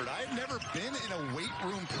Stanford, I had never been in a weight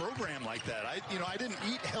room program like that. I didn't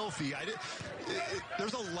eat healthy.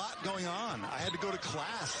 There's a lot going on. I had to go to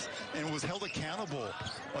class and was held accountable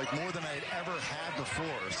like more than I had ever had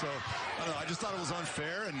before. So, I don't know, I just thought it was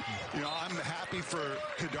unfair. And, I'm happy for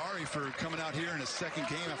Kadari for coming out here in his second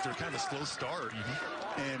game after kind of a slow start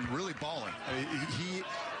and really balling.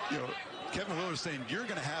 Kevin Willard is saying you're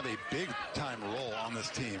going to have a big-time role on this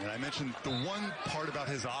team. And I mentioned the one part about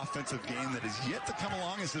his offensive game that is yet to come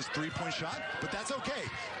along is his three-point shot, but that's okay.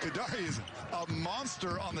 Kadari is a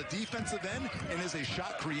monster on the defensive end and is a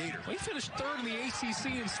shot creator. Well, he finished third in the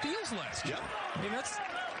ACC in steals last year. Yep. I mean, that's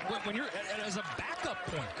when you're as a backup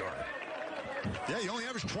point guard. Yeah, he only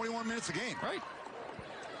averaged 21 minutes a game. Right.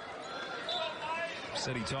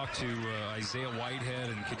 Said he talked to Isaiah Whitehead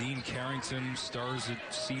and Kadeen Carrington, stars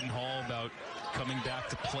at Seton Hall, about coming back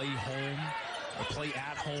to play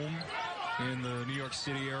at home in the New York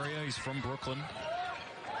City area. He's from Brooklyn.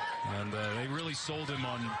 And they really sold him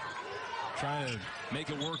on trying to make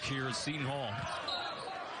it work here at Seton Hall.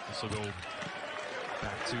 This will go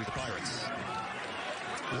back to the Pirates.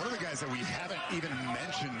 One of the guys that we haven't even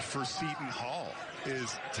mentioned for Seton Hall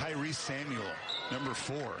is Tyrese Samuel, number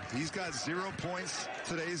 4. He's got 0 points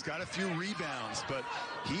today. He's got a few rebounds, but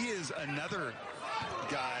he is another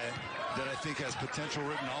guy that I think has potential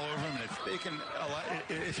written all over him. And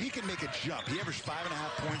if he can make a jump, he averaged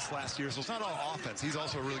 5.5 points last year, so it's not all offense. He's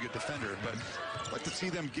also a really good defender, but I'd like to see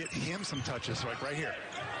them get him some touches, like right here.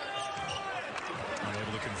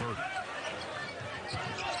 Unable to convert.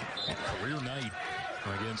 Career night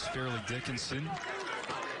against Fairleigh Dickinson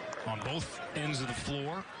on both ends of the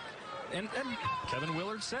floor. And Kevin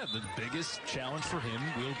Willard said the biggest challenge for him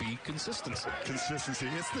will be consistency. Consistency.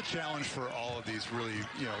 It's the challenge for all of these really,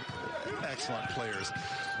 excellent players.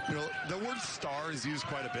 The word star is used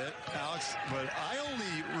quite a bit, Alex, but I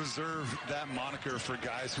only reserve that moniker for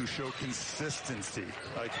guys who show consistency.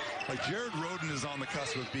 Like Jared Rhoden is on the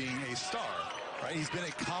cusp of being a star. Right, he's been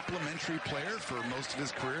a complimentary player for most of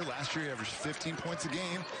his career. Last year, he averaged 15 points a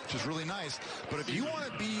game, which is really nice. But if you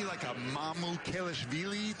want to be like a Mamu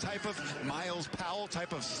Kelishvili type of, Miles Powell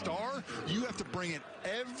type of star, you have to bring it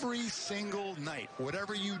every single night.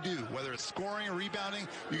 Whatever you do, whether it's scoring or rebounding,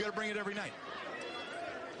 you got to bring it every night.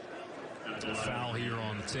 Foul here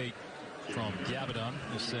on the take from Gabadon.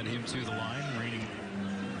 Will send him to the line, reigning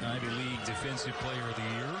Ivy League Defensive Player of the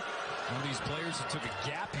Year. One of these players who took a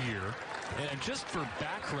gap year. And just for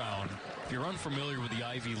background, if you're unfamiliar with the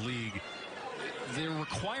Ivy League, the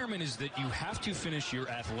requirement is that you have to finish your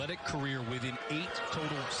athletic career within 8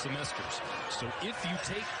 total semesters. So if you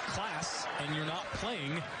take class and you're not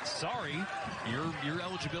playing, sorry, your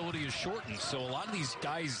eligibility is shortened. So a lot of these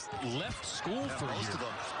guys left school for a year. Most of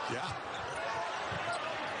them, yeah.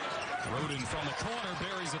 Rhoden from the corner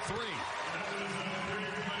buries a 3.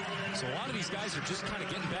 So a lot of these guys are just kind of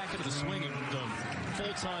getting back into the swing of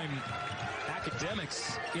full-time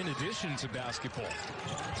academics in addition to basketball.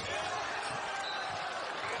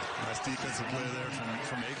 Nice defensive play there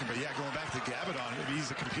from Aiken. But yeah, going back to Gabadon,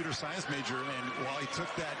 he's a computer science major, and while he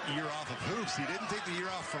took that year off of hoops, he didn't take the year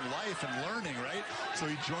off from life and learning, right? So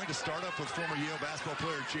he joined a startup with former Yale basketball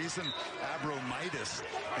player Jason Abromaitis,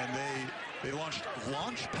 and they launched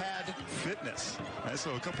Launchpad Fitness. Right?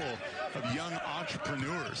 So a couple of young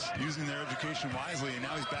entrepreneurs using their education wisely, and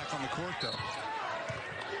now he's back on the court, though.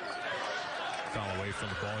 Foul away from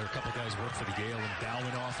the ball. A couple guys work for the Yale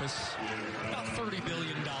endowment office. About $30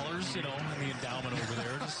 billion, in the endowment over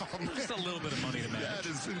there. Just a little bit of money to manage. That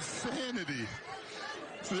is insanity.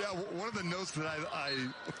 So, yeah, one of the notes that I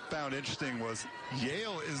found interesting was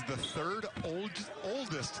Yale is the third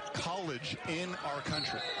oldest college in our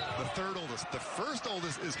country. The third oldest. The first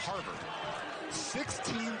oldest is Harvard.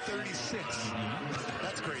 1636.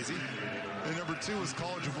 That's crazy. And number 2 was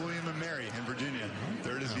College of William and Mary in Virginia.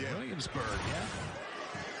 Third is Yale. Williamsburg,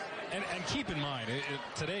 yeah. And keep in mind,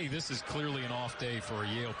 today this is clearly an off day for a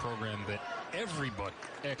Yale program that everybody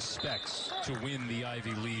expects to win the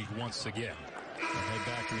Ivy League once again. And head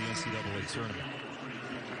back to the NCAA tournament.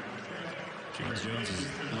 James Jones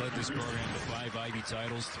has led this program to 5 Ivy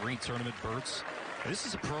titles, 3 tournament berths. This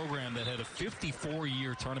is a program that had a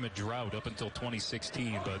 54-year tournament drought up until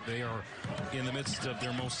 2016, but they are in the midst of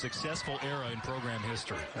their most successful era in program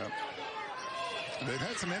history. Yep. They've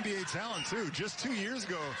had some NBA talent, too. Just 2 years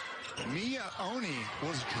ago, Mia Oni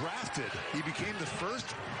was drafted. He became the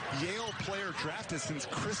first Yale player drafted since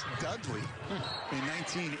Chris Dudley in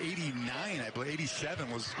 1989, I believe. 87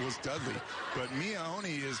 was Dudley. But Mia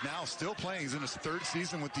Oni is now still playing. He's in his 3rd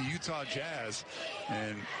season with the Utah Jazz.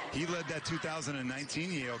 And he led that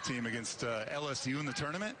 2019 Yale team against LSU in the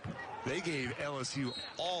tournament. They gave LSU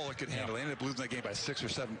all it could handle. They ended up losing that game by 6 or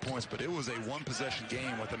 7 points, but it was a one-possession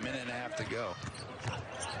game with a minute and a half to go.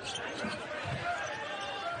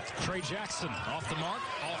 Trey Jackson off the mark.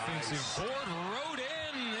 Offensive board. Rode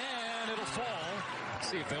in, and it'll fall.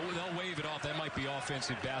 See if they'll wave it off. That might be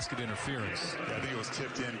offensive basket interference. Yeah, I think it was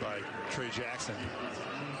tipped in by Trey Jackson.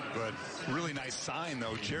 But really nice sign,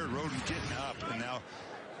 though. Jared Rhoden getting up, and now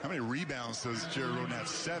how many rebounds does Jared Rhoden have?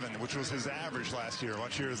 7, which was his average last year.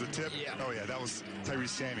 Watch here as a tip. Yeah. Oh, yeah, that was Tyrese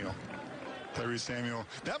Samuel.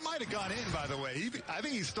 That might have gone in, by the way. I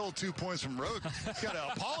think he stole 2 points from Rhoden. He's got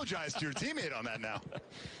to apologize to your teammate on that now.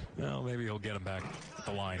 Well, maybe he'll get him back at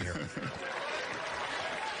the line here.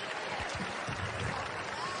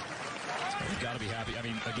 You've got to be happy. I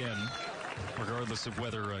mean, again, regardless of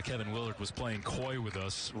whether Kevin Willard was playing coy with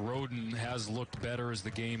us, Rhoden has looked better as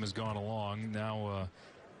the game has gone along. Now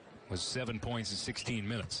was 7 points in 16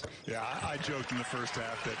 minutes. Yeah, I joked in the first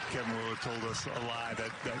half that Kevin Willard told us a lie that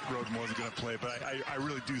Roden wasn't going to play, but I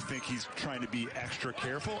really do think he's trying to be extra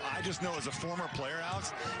careful. I just know as a former player,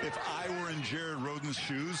 Alex, if I were in Jared Roden's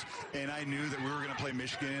shoes and I knew that we were going to play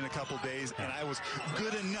Michigan in a couple days and I was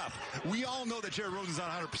good enough. We all know that Jared Roden's not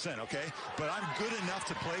 100%, okay? But I'm good enough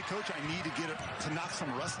to play, Coach. I need to get it to knock some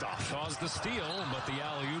rust off. Caused the steal, but the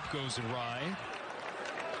alley-oop goes awry.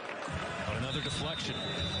 But another deflection.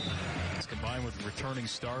 It's combined with returning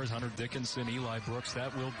stars, Hunter Dickinson, Eli Brooks.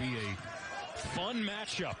 That will be a fun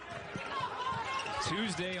matchup.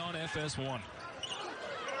 Tuesday on FS1.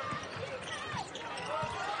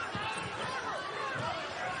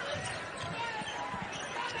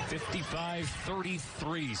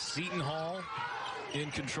 (55-33). Seton Hall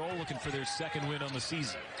in control, looking for their second win on the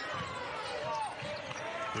season.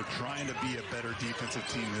 They're trying to be a better defensive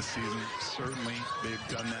team this season. Certainly, they've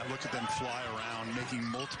done that. Look at them fly around, making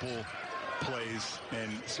multiple plays. And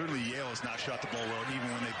certainly Yale has not shot the ball well, even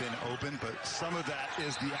when they've been open. But some of that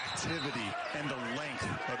is the activity and the length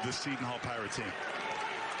of the Seton Hall Pirate team.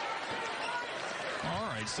 All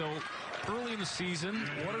right, so early in the season,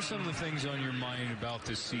 what are some of the things on your mind about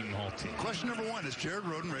this Seton Hall team? Question number one, is Jared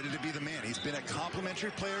Roden ready to be the man? He's been a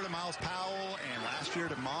complimentary player to Miles Powell and last year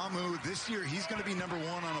to Mamu. This year, he's going to be number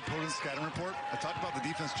one on opponent's scouting report. I talked about the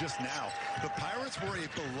defense just now. The Pirates were a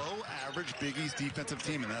below-average Big East defensive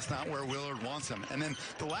team, and that's not where Willard wants them. And then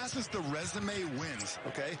the last is the resume wins,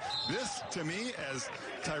 okay? This, to me, as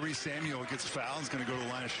Tyrese Samuel gets fouled, is going to go to the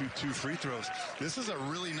line and shoot 2 free throws. This is a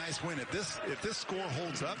really nice win. If this score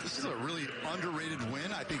holds up, this is a really underrated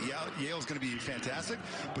win. I think Yale's going to be fantastic.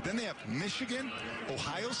 But then they have Michigan,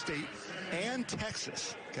 Ohio State, and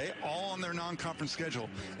Texas, okay, all on their non-conference schedule.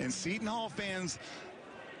 And Seton Hall fans,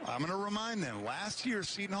 I'm going to remind them, last year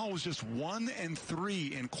Seton Hall was just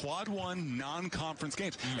 1-3 in quad 1 non-conference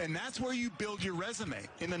games. And that's where you build your resume,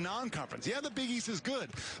 in the non-conference. Yeah, the Big East is good,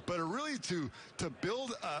 but really to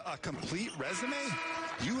build a complete resume,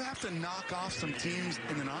 you have to knock off some teams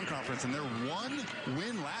in the non-conference. And their one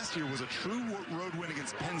win last year was a true road win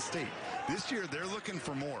against Penn State. This year, they're looking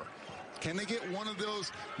for more. Can they get one of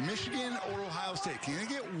those, Michigan or Ohio State? Can they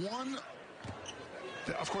get one?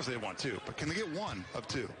 Of course they want 2, but can they get 1 of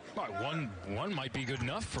 2? Well, one might be good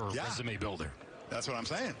enough for a resume builder. That's what I'm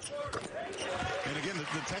saying. And again,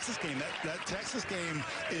 the Texas game, that Texas game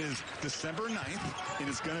is December 9th, and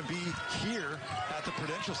it's going to be here at the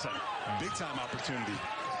Prudential Center. Big time opportunity.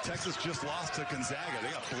 Texas just lost to Gonzaga.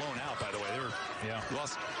 They got blown out, by the way.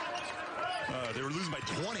 They were losing by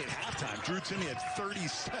 20 at halftime. Drew Timme had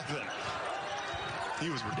 37. He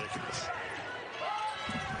was ridiculous.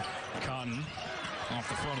 Cotton off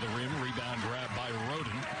the front of the rim. Rebound grab by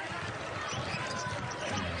Roden.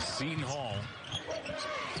 Seton Hall.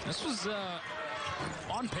 This was,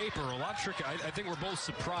 on paper, a lot tricky. I think we're both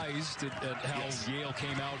surprised at how Yale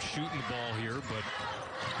came out shooting the ball here, but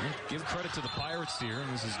give credit to the Pirates here, and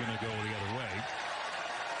this is going to go the other way.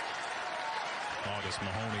 August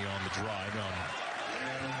Mahoney on the drive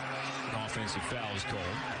on offensive fouls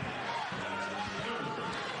called.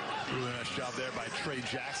 Really nice job there by Trey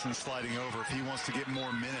Jackson sliding over if he wants to get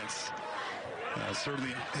more minutes.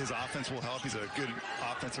 Certainly his offense will help. He's a good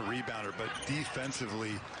offensive rebounder, but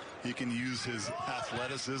defensively he can use his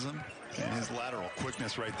athleticism and his lateral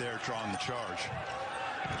quickness right there drawing the charge.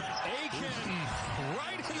 Aiken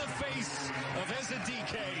right in the face of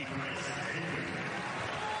Ezedike.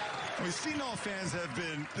 I mean, Seton Hall fans have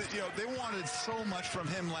been, they wanted so much from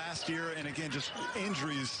him last year, and again, just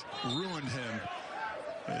injuries ruined him.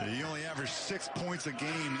 He only averaged 6 points a game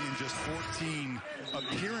in just 14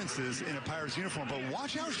 appearances in a Pirates uniform. But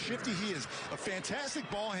watch how shifty he is. A fantastic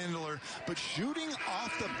ball handler, but shooting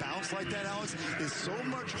off the bounce like that, Alex, is so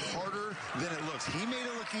much harder than it looks. He made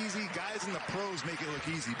it look easy. Guys in the pros make it look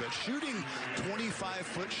easy. But shooting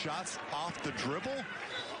 25-foot shots off the dribble,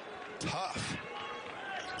 tough.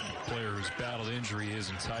 Player who's battled injury his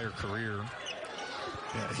entire career.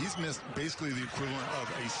 Yeah, he's missed basically the equivalent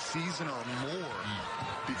of a season or more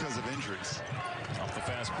because of injuries. Off the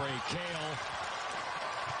fast break, Kale.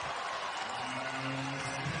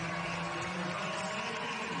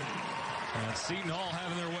 And Seton Hall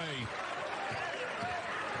having their way.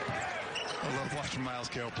 I love watching Miles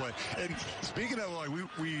Kale play. And speaking of, like,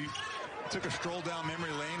 we took a stroll down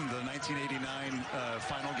memory lane in the 1989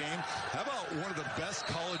 final game. How about one of the best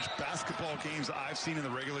college basketball games I've seen in the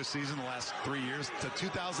regular season the last 3 years? The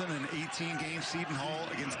 2018 game, Seton Hall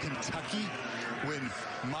against Kentucky, when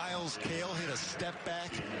Miles Kale hit a step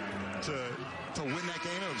back to win that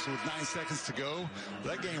game. It was with 9 seconds to go.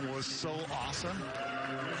 That game was so awesome.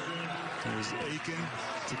 There's Aiken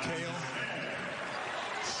to Kale.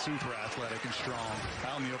 super athletic and strong.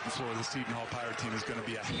 Out on the open floor, the Seton Hall Pirate team is going to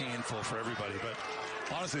be a handful for everybody. But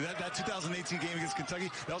honestly, that 2018 game against Kentucky,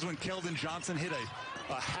 that was when Keldon Johnson hit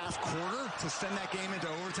a half quarter to send that game into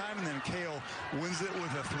overtime, and then Cale wins it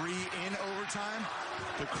with a 3 in overtime.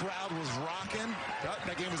 The crowd was rocking.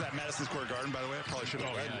 That game was at Madison Square Garden, by the way. I probably should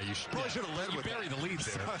have led. Yeah, probably should have led with that. You buried the lead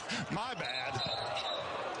there. My bad.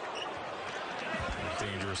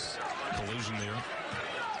 Dangerous collision there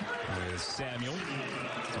with Samuel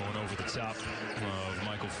going over the top of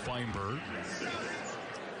Michael Feinberg.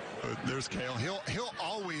 There's Cale. He'll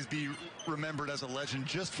always be remembered as a legend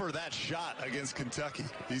just for that shot against Kentucky.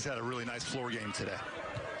 He's had a really nice floor game today.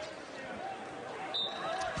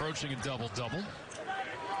 Approaching a double-double.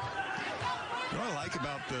 What I like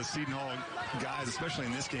about the Seton Hall guys, especially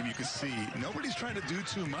in this game, you can see nobody's trying to do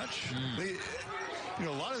too much. A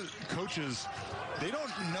lot of coaches, they don't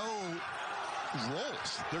know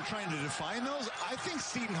roles. They're trying to define those. I think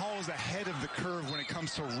Seton Hall is ahead of the curve when it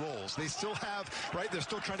comes to roles. They still have, right, they're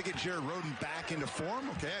still trying to get Jared Roden back into form.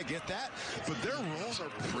 Okay, I get that. But their roles are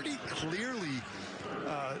pretty clearly,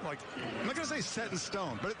 I'm not going to say set in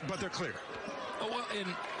stone, but they're clear. Oh, well, and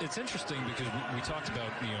it's interesting because we talked about,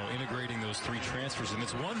 integrating those 3 transfers. And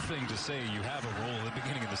it's one thing to say you have a role at the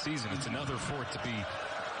beginning of the season. It's another for it to be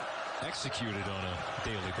executed on a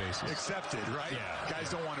daily basis. Accepted, right? Yeah. Guys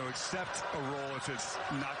don't want to accept a role if it's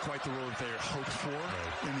not quite the role that they hoped for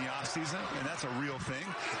in the offseason, and that's a real thing,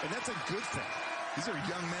 and that's a good thing. These are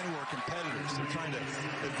young men who are competitors. They're trying to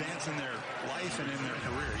advance in their life and in their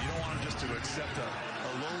career. You don't want them just to accept a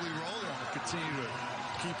lowly role. You want to continue to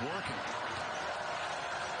keep working.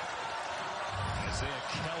 Isaiah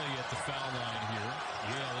Kelly at the foul line here.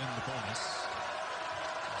 Yale in the bonus.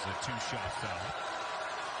 It's a 2-shot foul.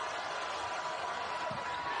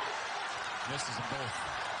 Misses them both.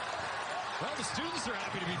 Well, the students are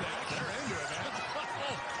happy to be back. They're into it, man.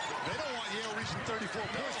 They don't want Yale reaching 34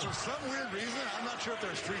 points for some weird reason. I'm not sure if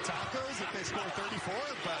there's free tacos if they score 34,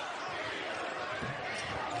 but...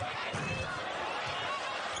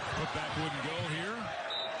 Putback wouldn't go here.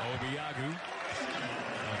 Obiagu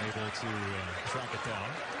unable to track it down.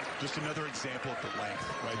 Just another example of the length,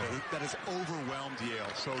 right? That has overwhelmed Yale.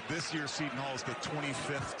 So this year, Seton Hall is the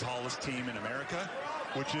 25th tallest team in America,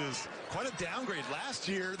 which is quite a downgrade. Last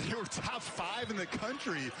year, they were top 5 in the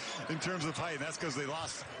country in terms of height. And that's because they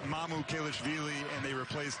lost Mamu Kalishvili, and they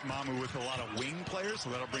replaced Mamu with a lot of wing players, so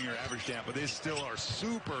that'll bring your average down. But they still are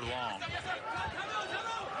super long.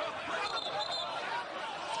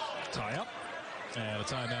 Tie up, and a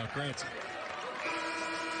timeout granted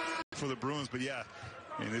for the Bruins, but yeah,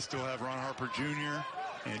 and they still have Ron Harper Jr.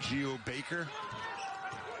 and Geo Baker.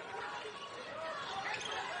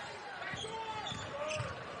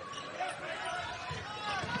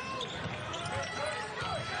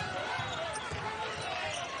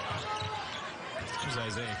 Here's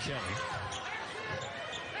Isaiah Kelly.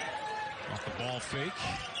 Off the ball fake.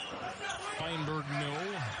 Feinberg no.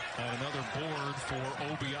 And another board for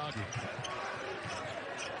Obiagu.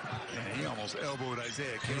 And he almost elbowed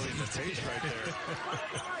Isaiah Kelly in the face right there.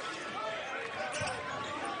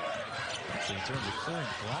 Actually, in terms of clearing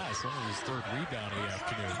glass, only his 3rd rebound of the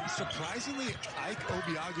afternoon. Surprisingly, Ike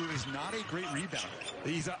Obiagu is not a great rebounder.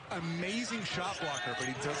 He's an amazing shot blocker, but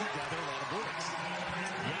he doesn't gather a lot of boards.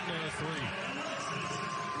 Yetna a 3.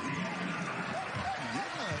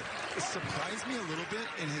 It surprised me a little bit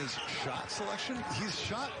in his shot selection. He's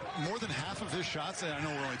shot more than half of his shots, and I know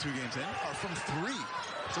we're only 2 games in, are from 3.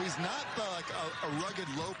 So he's not a rugged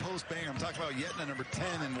low post banger. I'm talking about Yetna, number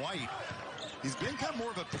 10 in white. He's been kind of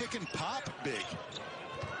more of a pick and pop big.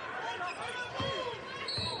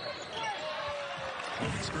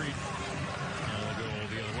 Open screen. Now they'll go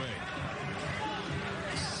the other way.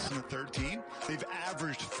 In the 13, they've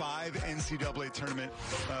averaged 5 NCAA tournament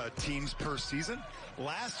teams per season.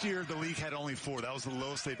 Last year, the league had only 4. That was the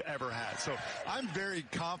lowest they've ever had. So I'm very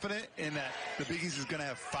confident in that the Big East is going to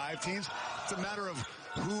have 5 teams. It's a matter of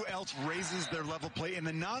who else raises their level play in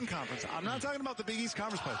the non-conference. I'm not talking about the Big East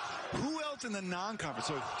conference play. Who else in the non-conference?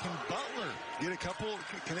 So can Butler get a couple,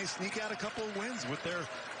 can they sneak out a couple of wins with their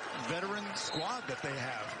veteran squad that they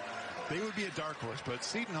have? They would be a dark horse, but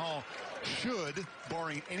Seton Hall should,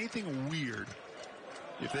 barring anything weird,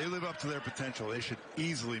 if they live up to their potential, they should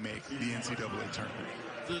easily make the NCAA tournament.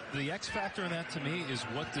 The X factor in that to me is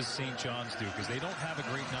what does St. John's do? Because they don't have a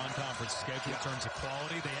great non-conference schedule in terms of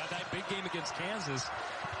quality. They have that big game against Kansas,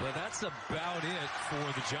 but that's about it for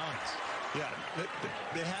the Giants. Yeah,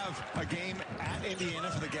 they have a game at Indiana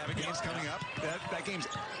for the Gavitt games coming up. That game's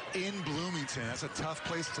in Bloomington. That's a tough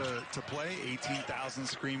place to play. 18,000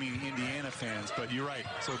 screaming Indiana fans. But you're right.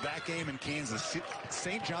 So that game in Kansas,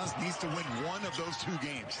 St. John's needs to win one of those two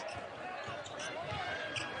games.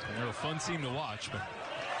 And they're a fun team to watch, but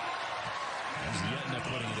Yetna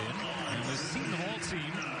putting it in. And the Seton Hall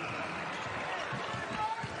team,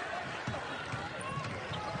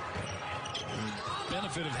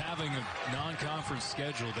 benefit of having a non-conference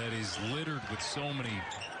schedule that is littered with so many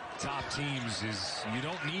top teams is you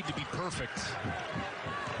don't need to be perfect.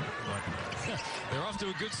 But they're off to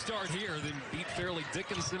a good start here. They beat Fairleigh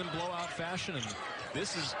Dickinson in blowout fashion, and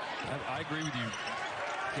this is, I agree with you,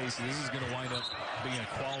 Casey, this is going to wind up being a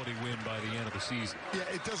quality win by the end of the season.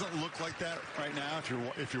 Yeah, it doesn't look like that right now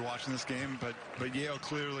if you're watching this game, but Yale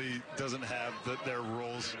clearly doesn't have their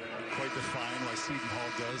roles quite defined like Seton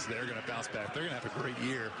Hall does. They're going to bounce back. They're going to have a great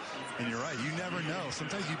year. And you're right, you never know.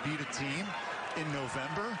 Sometimes you beat a team in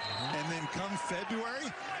November, and then come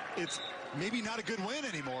February, it's maybe not a good win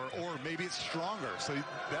anymore, or maybe it's stronger. So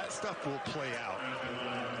that stuff will play out.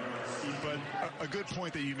 But a good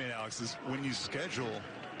point that you made, Alex, is when you schedule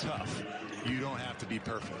tough, you don't have to be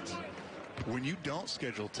perfect. When you don't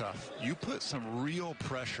schedule tough, you put some real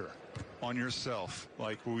pressure on yourself,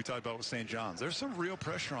 like what we talked about with St. John's. There's some real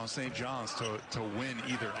pressure on St. John's to win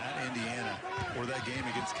either at Indiana or that game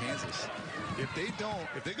against Kansas. If they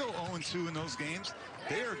go 0-2 in those games,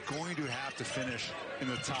 they are going to have to finish in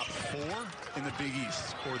the top 4 in the Big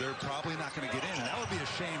East, or they're probably not going to get in. And that would be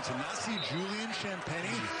a shame to not see Julian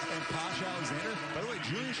Champagny and Posh Alexander. By the way,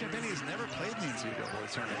 Julian Champagny has never played in the NCAA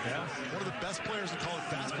tournament. Yeah. One of the best players in college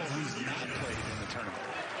basketball who's not played in the tournament.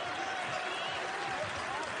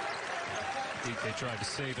 They tried to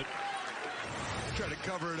save it. Tried to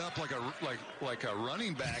cover it up like a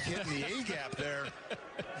running back, hitting the A-gap there,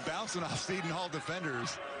 bouncing off Seton Hall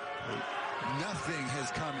defenders. Nothing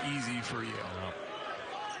has come easy for Yale.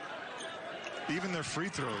 Even their free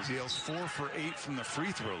throws, Yale's 4 for 8 from the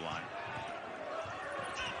free throw line.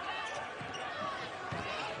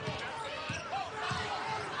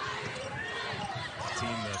 A team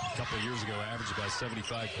that a couple of years ago averaged about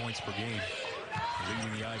 75 points per game,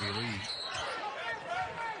 leading the Ivy League.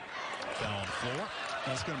 Foul on the floor.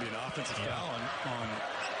 That's going to be an offensive foul on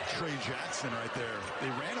Trey Jackson right there. They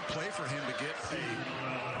ran a play for him to get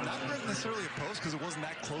not necessarily a post because it wasn't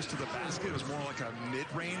that close to the basket. It was more like a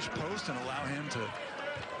mid-range post and allow him to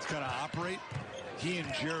kind of operate. He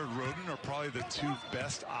and Jared Roden are probably the two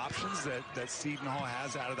best options that Seton Hall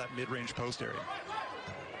has out of that mid-range post area.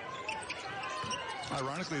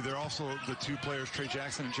 Ironically, they're also the two players, Trey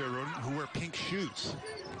Jackson and Jared Roden, who wear pink shoes.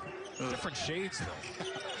 Different shades, though.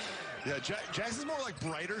 Yeah, Jackson's more like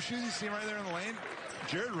brighter shoes. You see him right there in the lane.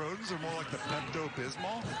 Jared Roden's are more like the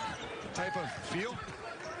Pepto-Bismol type of feel.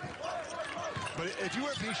 But if you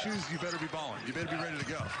wear pink shoes, you better be balling. You better be ready to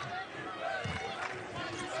go.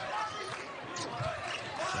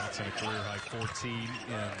 Jackson a career high 14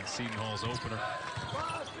 in Seton Hall's opener.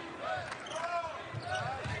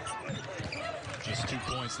 Just 2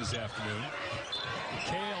 points this afternoon.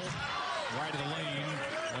 Kale, right of the lane,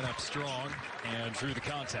 went up strong and drew the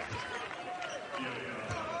contact.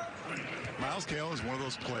 Miles Kale is one of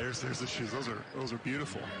those players. There's the shoes. Those are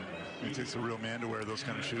beautiful. It takes a real man to wear those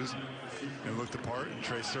kind of shoes and look the part, and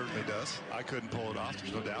Trey certainly does. I couldn't pull it off,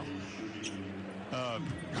 there's no doubt.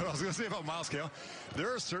 What I was going to say about Miles Kale,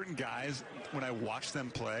 there are certain guys, when I watch them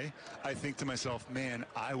play, I think to myself, man,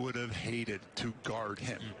 I would have hated to guard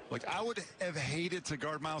him. Like, I would have hated to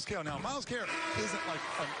guard Miles Kale. Now, Miles Kale isn't like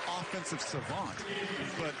an offensive savant,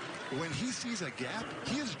 but when he sees a gap,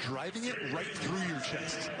 he is driving it right through your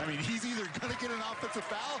chest. I mean, he's either going to get an offensive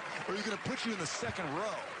foul or he's going to put you in the second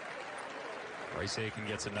row. Bryce Aiken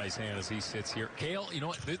gets a nice hand as he sits here. Kale, you know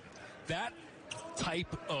what? That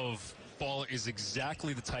type of baller is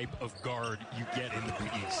exactly the type of guard you get in the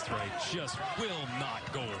Big East, right? Just will not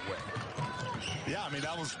go away. Yeah, I mean,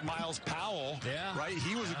 that was Miles Powell, right?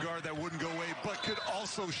 He was a guard that wouldn't go away, but could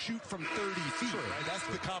also shoot from 30 feet, right? That's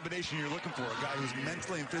the combination you're looking for, a guy who's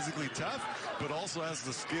mentally and physically tough, but also has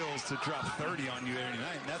the skills to drop 30 on you every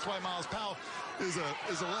night. And that's why Miles Powell is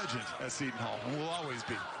a legend at Seton Hall, and will always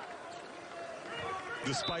be,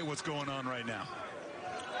 despite what's going on right now.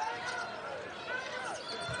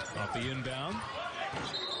 Off the inbound.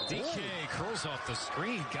 DK curls off the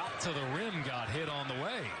screen, got to the rim, got hit on the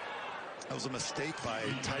way. That was a mistake by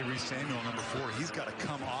Tyrese Samuel, number 4. He's got to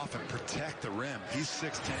come off and protect the rim. He's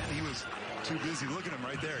 6'10". He was too busy. Look at him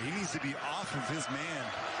right there. He needs to be off of his man.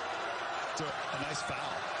 It's a nice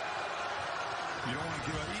foul. You don't want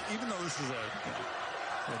to give up, even though this is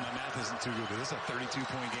Well, my math isn't too good, but this is a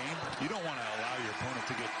 32-point game. You don't want to allow your opponent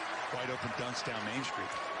to get wide open dunks down Main Street.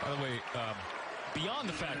 By the way, beyond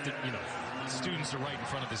the fact that, students are right in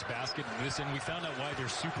front of this basket, and we found out why they're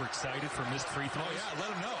super excited for missed free throws. Oh, yeah, let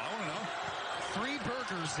them know. I want to know. 3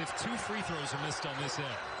 burgers if 2 free throws are missed on this end.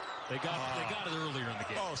 They got it earlier in the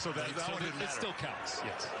game. Oh, so that one didn't matter. It still counts,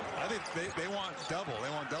 yes. I think they want double. They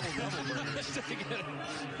want double burgers.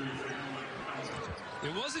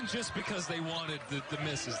 It wasn't just because they wanted the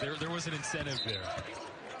misses. There was an incentive there.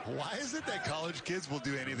 Why is it that college kids will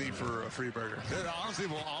do anything for a free burger? They honestly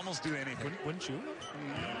will almost do anything. Wouldn't you?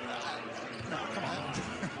 No, come on.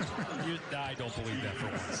 I don't believe that for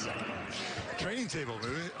once. Training table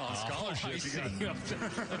movie on scholarship. I see.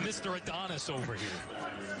 Mr. Adonis over here.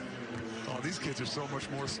 Oh, these kids are so much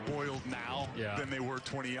more spoiled now than they were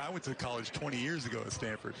 20. I went to college 20 years ago at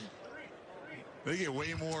Stanford. They get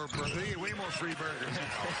way more free burgers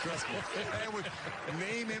now, trust me. And with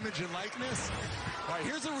name, image, and likeness. All right,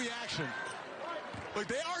 here's a reaction. Look,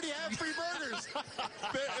 they already have free burgers.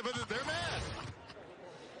 But they're mad.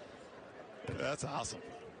 That's awesome.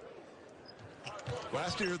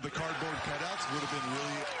 Last year, the cardboard cutouts would have been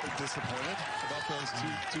really disappointed about those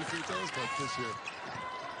two free throws, but this year,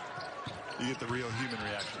 you get the real human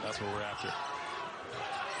reaction. That's what we're after.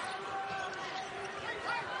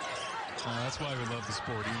 That's why we love the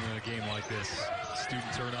sport, even in a game like this.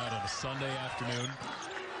 Student turnout on a Sunday afternoon.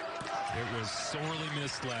 It was sorely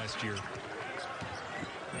missed last year.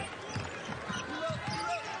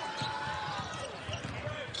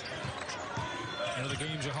 End of the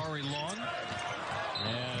game, Jahari Long.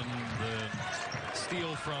 And the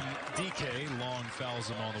steal from DK. Long fouls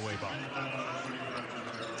him on the way by.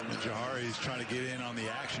 And Jahari is trying to get in on the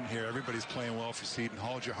action here. Everybody's playing well for Seton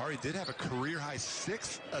Hall. Jahari did have a career-high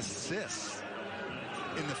 6 assists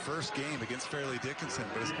in the first game against Fairleigh Dickinson,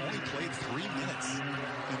 but has only played 3 minutes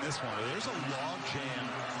in this one. There's a log jam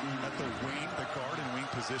at the guard and wing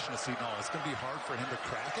position of Seton Hall. It's going to be hard for him to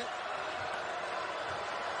crack it.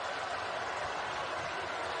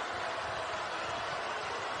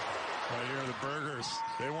 Right here, the burgers.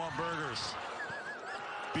 They want burgers.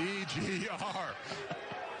 BGR.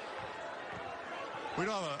 We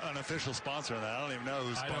don't have an official sponsor on that. I don't even know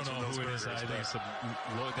who's sponsoring those burgers. I think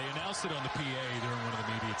they announced it on the PA during one of the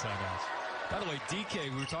media timeouts. By the way, DK,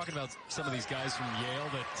 we were talking about some of these guys from Yale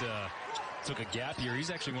that took a gap year. He's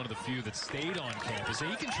actually one of the few that stayed on campus. So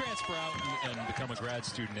he can transfer out and become a grad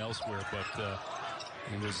student elsewhere, but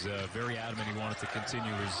he was very adamant he wanted to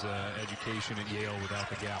continue his education at Yale without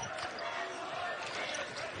the gap.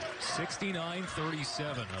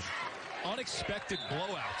 69-37 of unexpected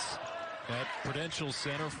blowouts at Prudential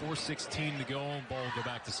Center. 4:16 to go, and ball will go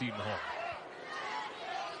back to Seton Hall.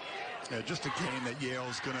 Yeah, just a game that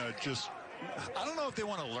Yale's going to just, I don't know if they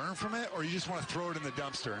want to learn from it or you just want to throw it in the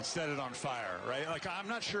dumpster and set it on fire, right? Like, I'm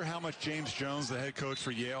not sure how much James Jones, the head coach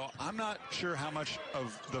for Yale, I'm not sure how much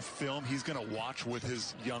of the film he's going to watch with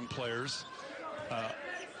his young players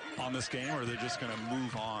on this game, or they're just going to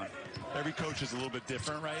move on. Every coach is a little bit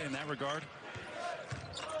different, right, in that regard.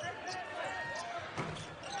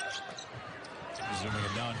 Resuming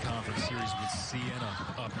a non-conference series with Siena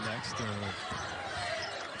up next.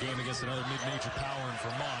 Game against another mid-major power in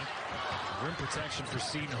Vermont. Rim protection for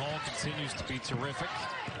Seton Hall continues to be terrific.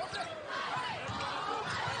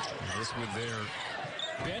 And this with their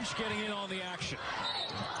bench getting in on the action.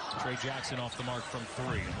 Trey Jackson off the mark from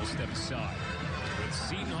 3. We'll step aside. With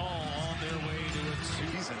Seton Hall on their way to a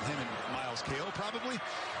 2. He's in him and Miles Cale probably,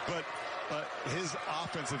 but his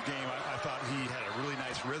offensive game, I thought he had a really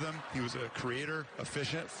nice rhythm. He was a creator,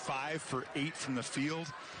 efficient, 5 for 8 from the field,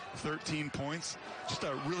 13 points. Just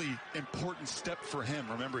a really important step for him.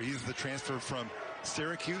 Remember, he's the transfer from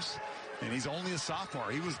Syracuse, and he's only a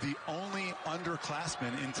sophomore. He was the only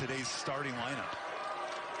underclassman in today's starting lineup.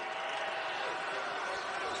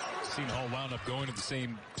 Seton Hall wound up going to the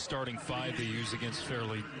same starting 5 they used against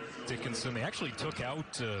Fairleigh Dickinson. They actually took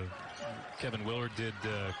out, Kevin Willard did,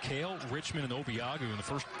 Cale, Richmond, and Obiagu in the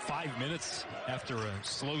first 5 minutes after a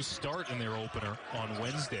slow start in their opener on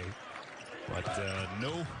Wednesday. But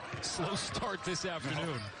no slow start this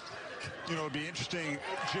afternoon. You know, it'd be interesting.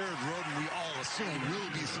 Jared Roden, we all assume,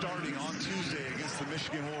 will be starting on Tuesday against the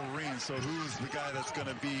Michigan Wolverines. So who is the guy that's going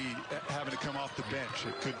to be having to come off the bench?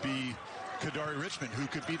 It could be Kadari Richmond, who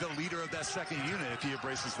could be the leader of that second unit if he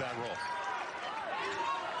embraces that role.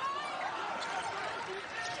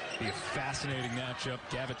 Be a fascinating matchup.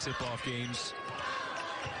 Gavitt tip-off games,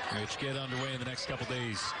 which get underway in the next couple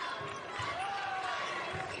days.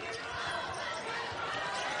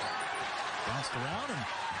 Bounced around and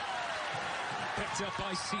Picked up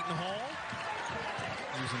by Seton Hall.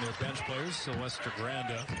 Using their bench players, Sylvester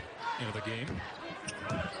Granda into the game.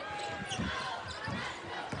 And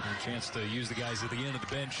a chance to use the guys at the end of the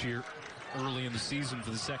bench here early in the season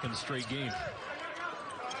for the second straight game.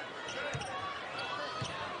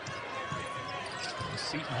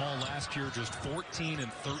 Seton Hall last year just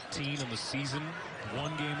 14-13 in the season.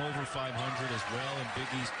 One game over 500 as well in Big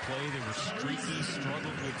East play. They were streaky,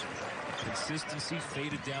 struggled with consistency,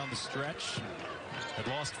 faded down the stretch. Had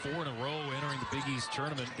lost 4 in a row entering the Big East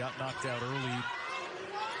tournament. Got knocked out early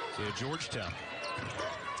to Georgetown.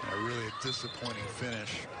 Really a disappointing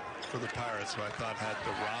finish for the Pirates, who I thought had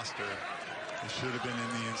the roster. They should have been in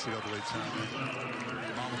the NCAA tournament.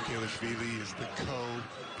 Mamoukelashvili is the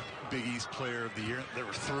Big East Player of the Year. There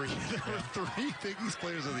were 3. There were 3 Big East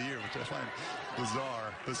Players of the Year, which I find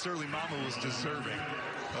bizarre. But certainly Mama was deserving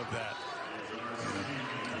of that.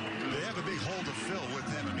 They have a big hole to fill with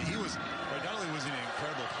him. I mean, he was, not only was he an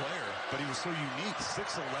incredible player, but he was so unique,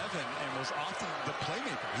 6'11", and was often the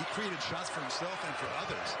playmaker. He created shots for himself and for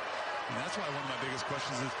others. And that's why one of my biggest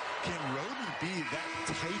questions is, can Roden be that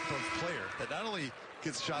type of player that not only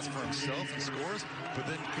gets shots for himself and scores, but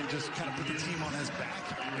then can just kind of put the team on his back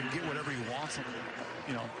and get whatever he wants on,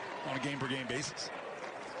 on a game-per-game basis?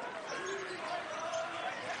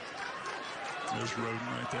 There's Roden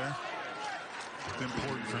right there.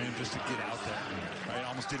 Important for him just to get out there. Right?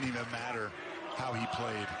 Almost didn't even matter how he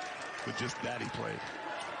played, but just that he played.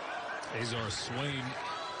 Azar Swain,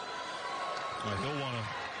 he'll want to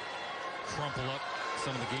crumple up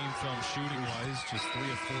some of the game film shooting-wise. Just 3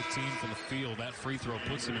 of 14 from the field. That free throw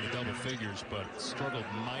puts him in the double figures, but struggled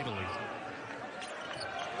mightily.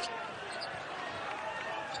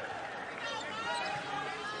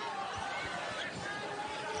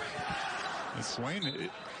 And Swain,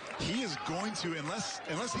 he is going to, unless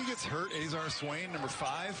he gets hurt, Azar Swain, number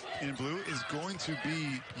 5 in blue, is going to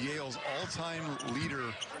be Yale's all-time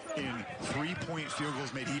leader in 3-point field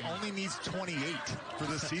goals made. He only needs 28 for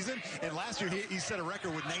this season, and last year he set a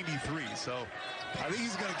record with 93. So I think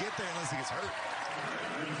he's going to get there unless he gets hurt.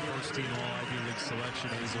 First team All-Ivy League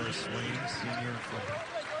selection, Azar Swain, senior from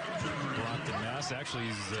Brockton, Mass. Actually,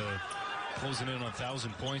 he's closing in on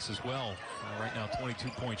 1,000 points as well. Right now, 22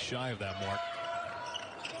 points shy of that mark.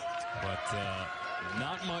 But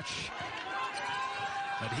not much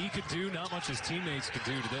that he could do, not much his teammates could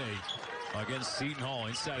do today against Seton Hall.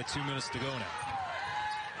 Inside of 2 minutes to go now.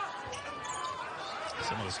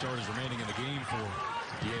 Some of the starters remaining in the game for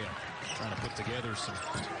Yale, trying to put together some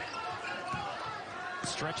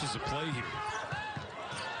stretches of play here.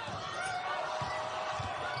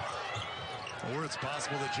 Or it's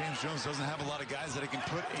possible that James Jones doesn't have a lot of guys that he can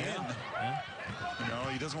put in. Yeah.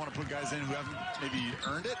 He doesn't want to put guys in who haven't maybe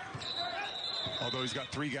earned it. Although he's got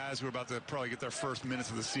 3 guys who are about to probably get their first minutes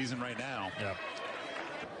of the season right now. Yeah.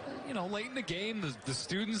 Late in the game, the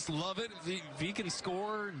students love it. If he can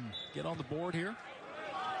score and get on the board here.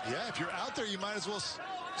 Yeah, if you're out there, you might as well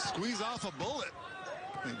squeeze off a bullet.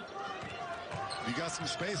 If you got some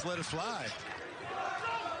space, let it fly.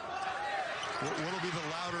 What'll be the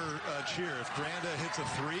louder cheer? If Granda hits a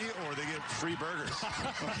 3 or they get free burgers?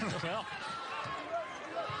 Well,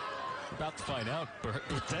 about to find out,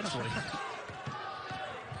 potentially.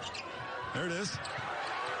 There it is.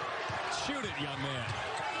 Shoot it, young man.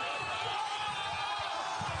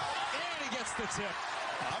 And he gets the tip.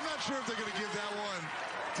 I'm not sure if they're going to give that one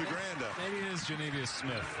to Granda. Maybe it is Genevieve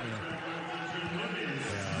Smith. Yeah,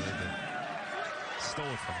 stole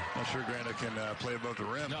it from him. Not sure Granda can play above the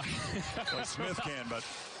rim. No. Like Smith can, but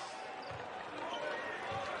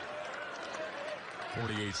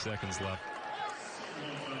 48 seconds left.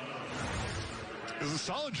 It was a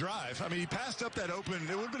solid drive. I mean, he passed up that open.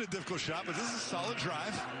 It would have been a difficult shot, but this is a solid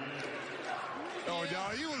drive. Oh,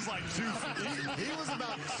 no, he was like 2 feet. He was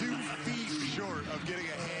about 2 feet short of getting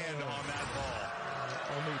a hand on that ball.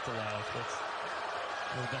 I'll move to laugh.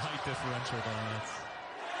 That's the height differential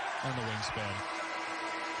on the wingspan.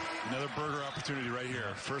 Another burger opportunity right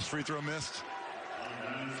here. First free throw missed.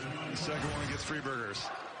 The second one gets free burgers.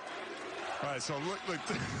 All right, so look.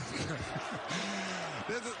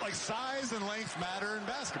 Like size and length matter in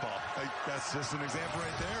basketball. Like that's just an example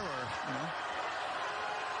right there, or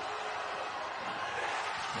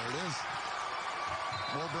there it is.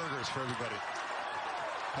 More burgers for everybody.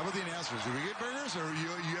 How about the announcers? Do we get burgers, or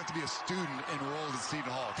you have to be a student enrolled at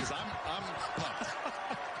Seton Hall? Because I'm pumped.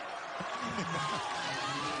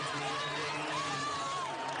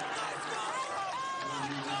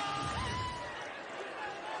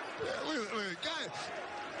 Look, guys,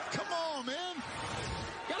 come on, man.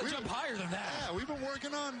 Gotta jump higher than that. Yeah, we've been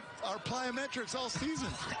working on our plyometrics all season.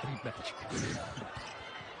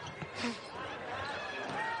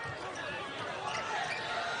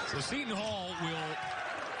 So Seton Hall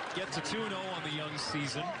will get to 2-0 on the young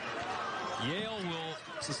season. Yale will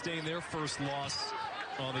sustain their first loss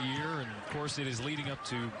on the year, and of course it is leading up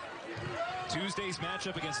to Tuesday's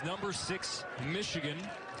matchup against number 6 Michigan.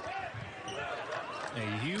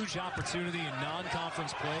 A huge opportunity in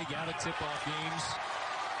non-conference play. Gavitt tip-off games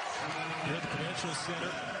here at the Prudential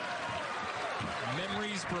Center.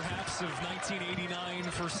 Memories perhaps of 1989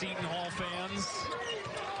 for Seton Hall fans.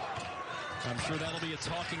 I'm sure that'll be a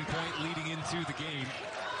talking point leading into the game.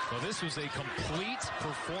 Well, this was a complete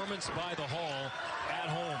performance by the Hall at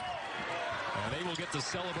home. And they will get to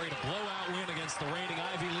celebrate a blowout win against the reigning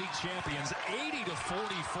Ivy League champions,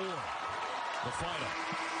 80-44, the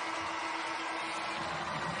final.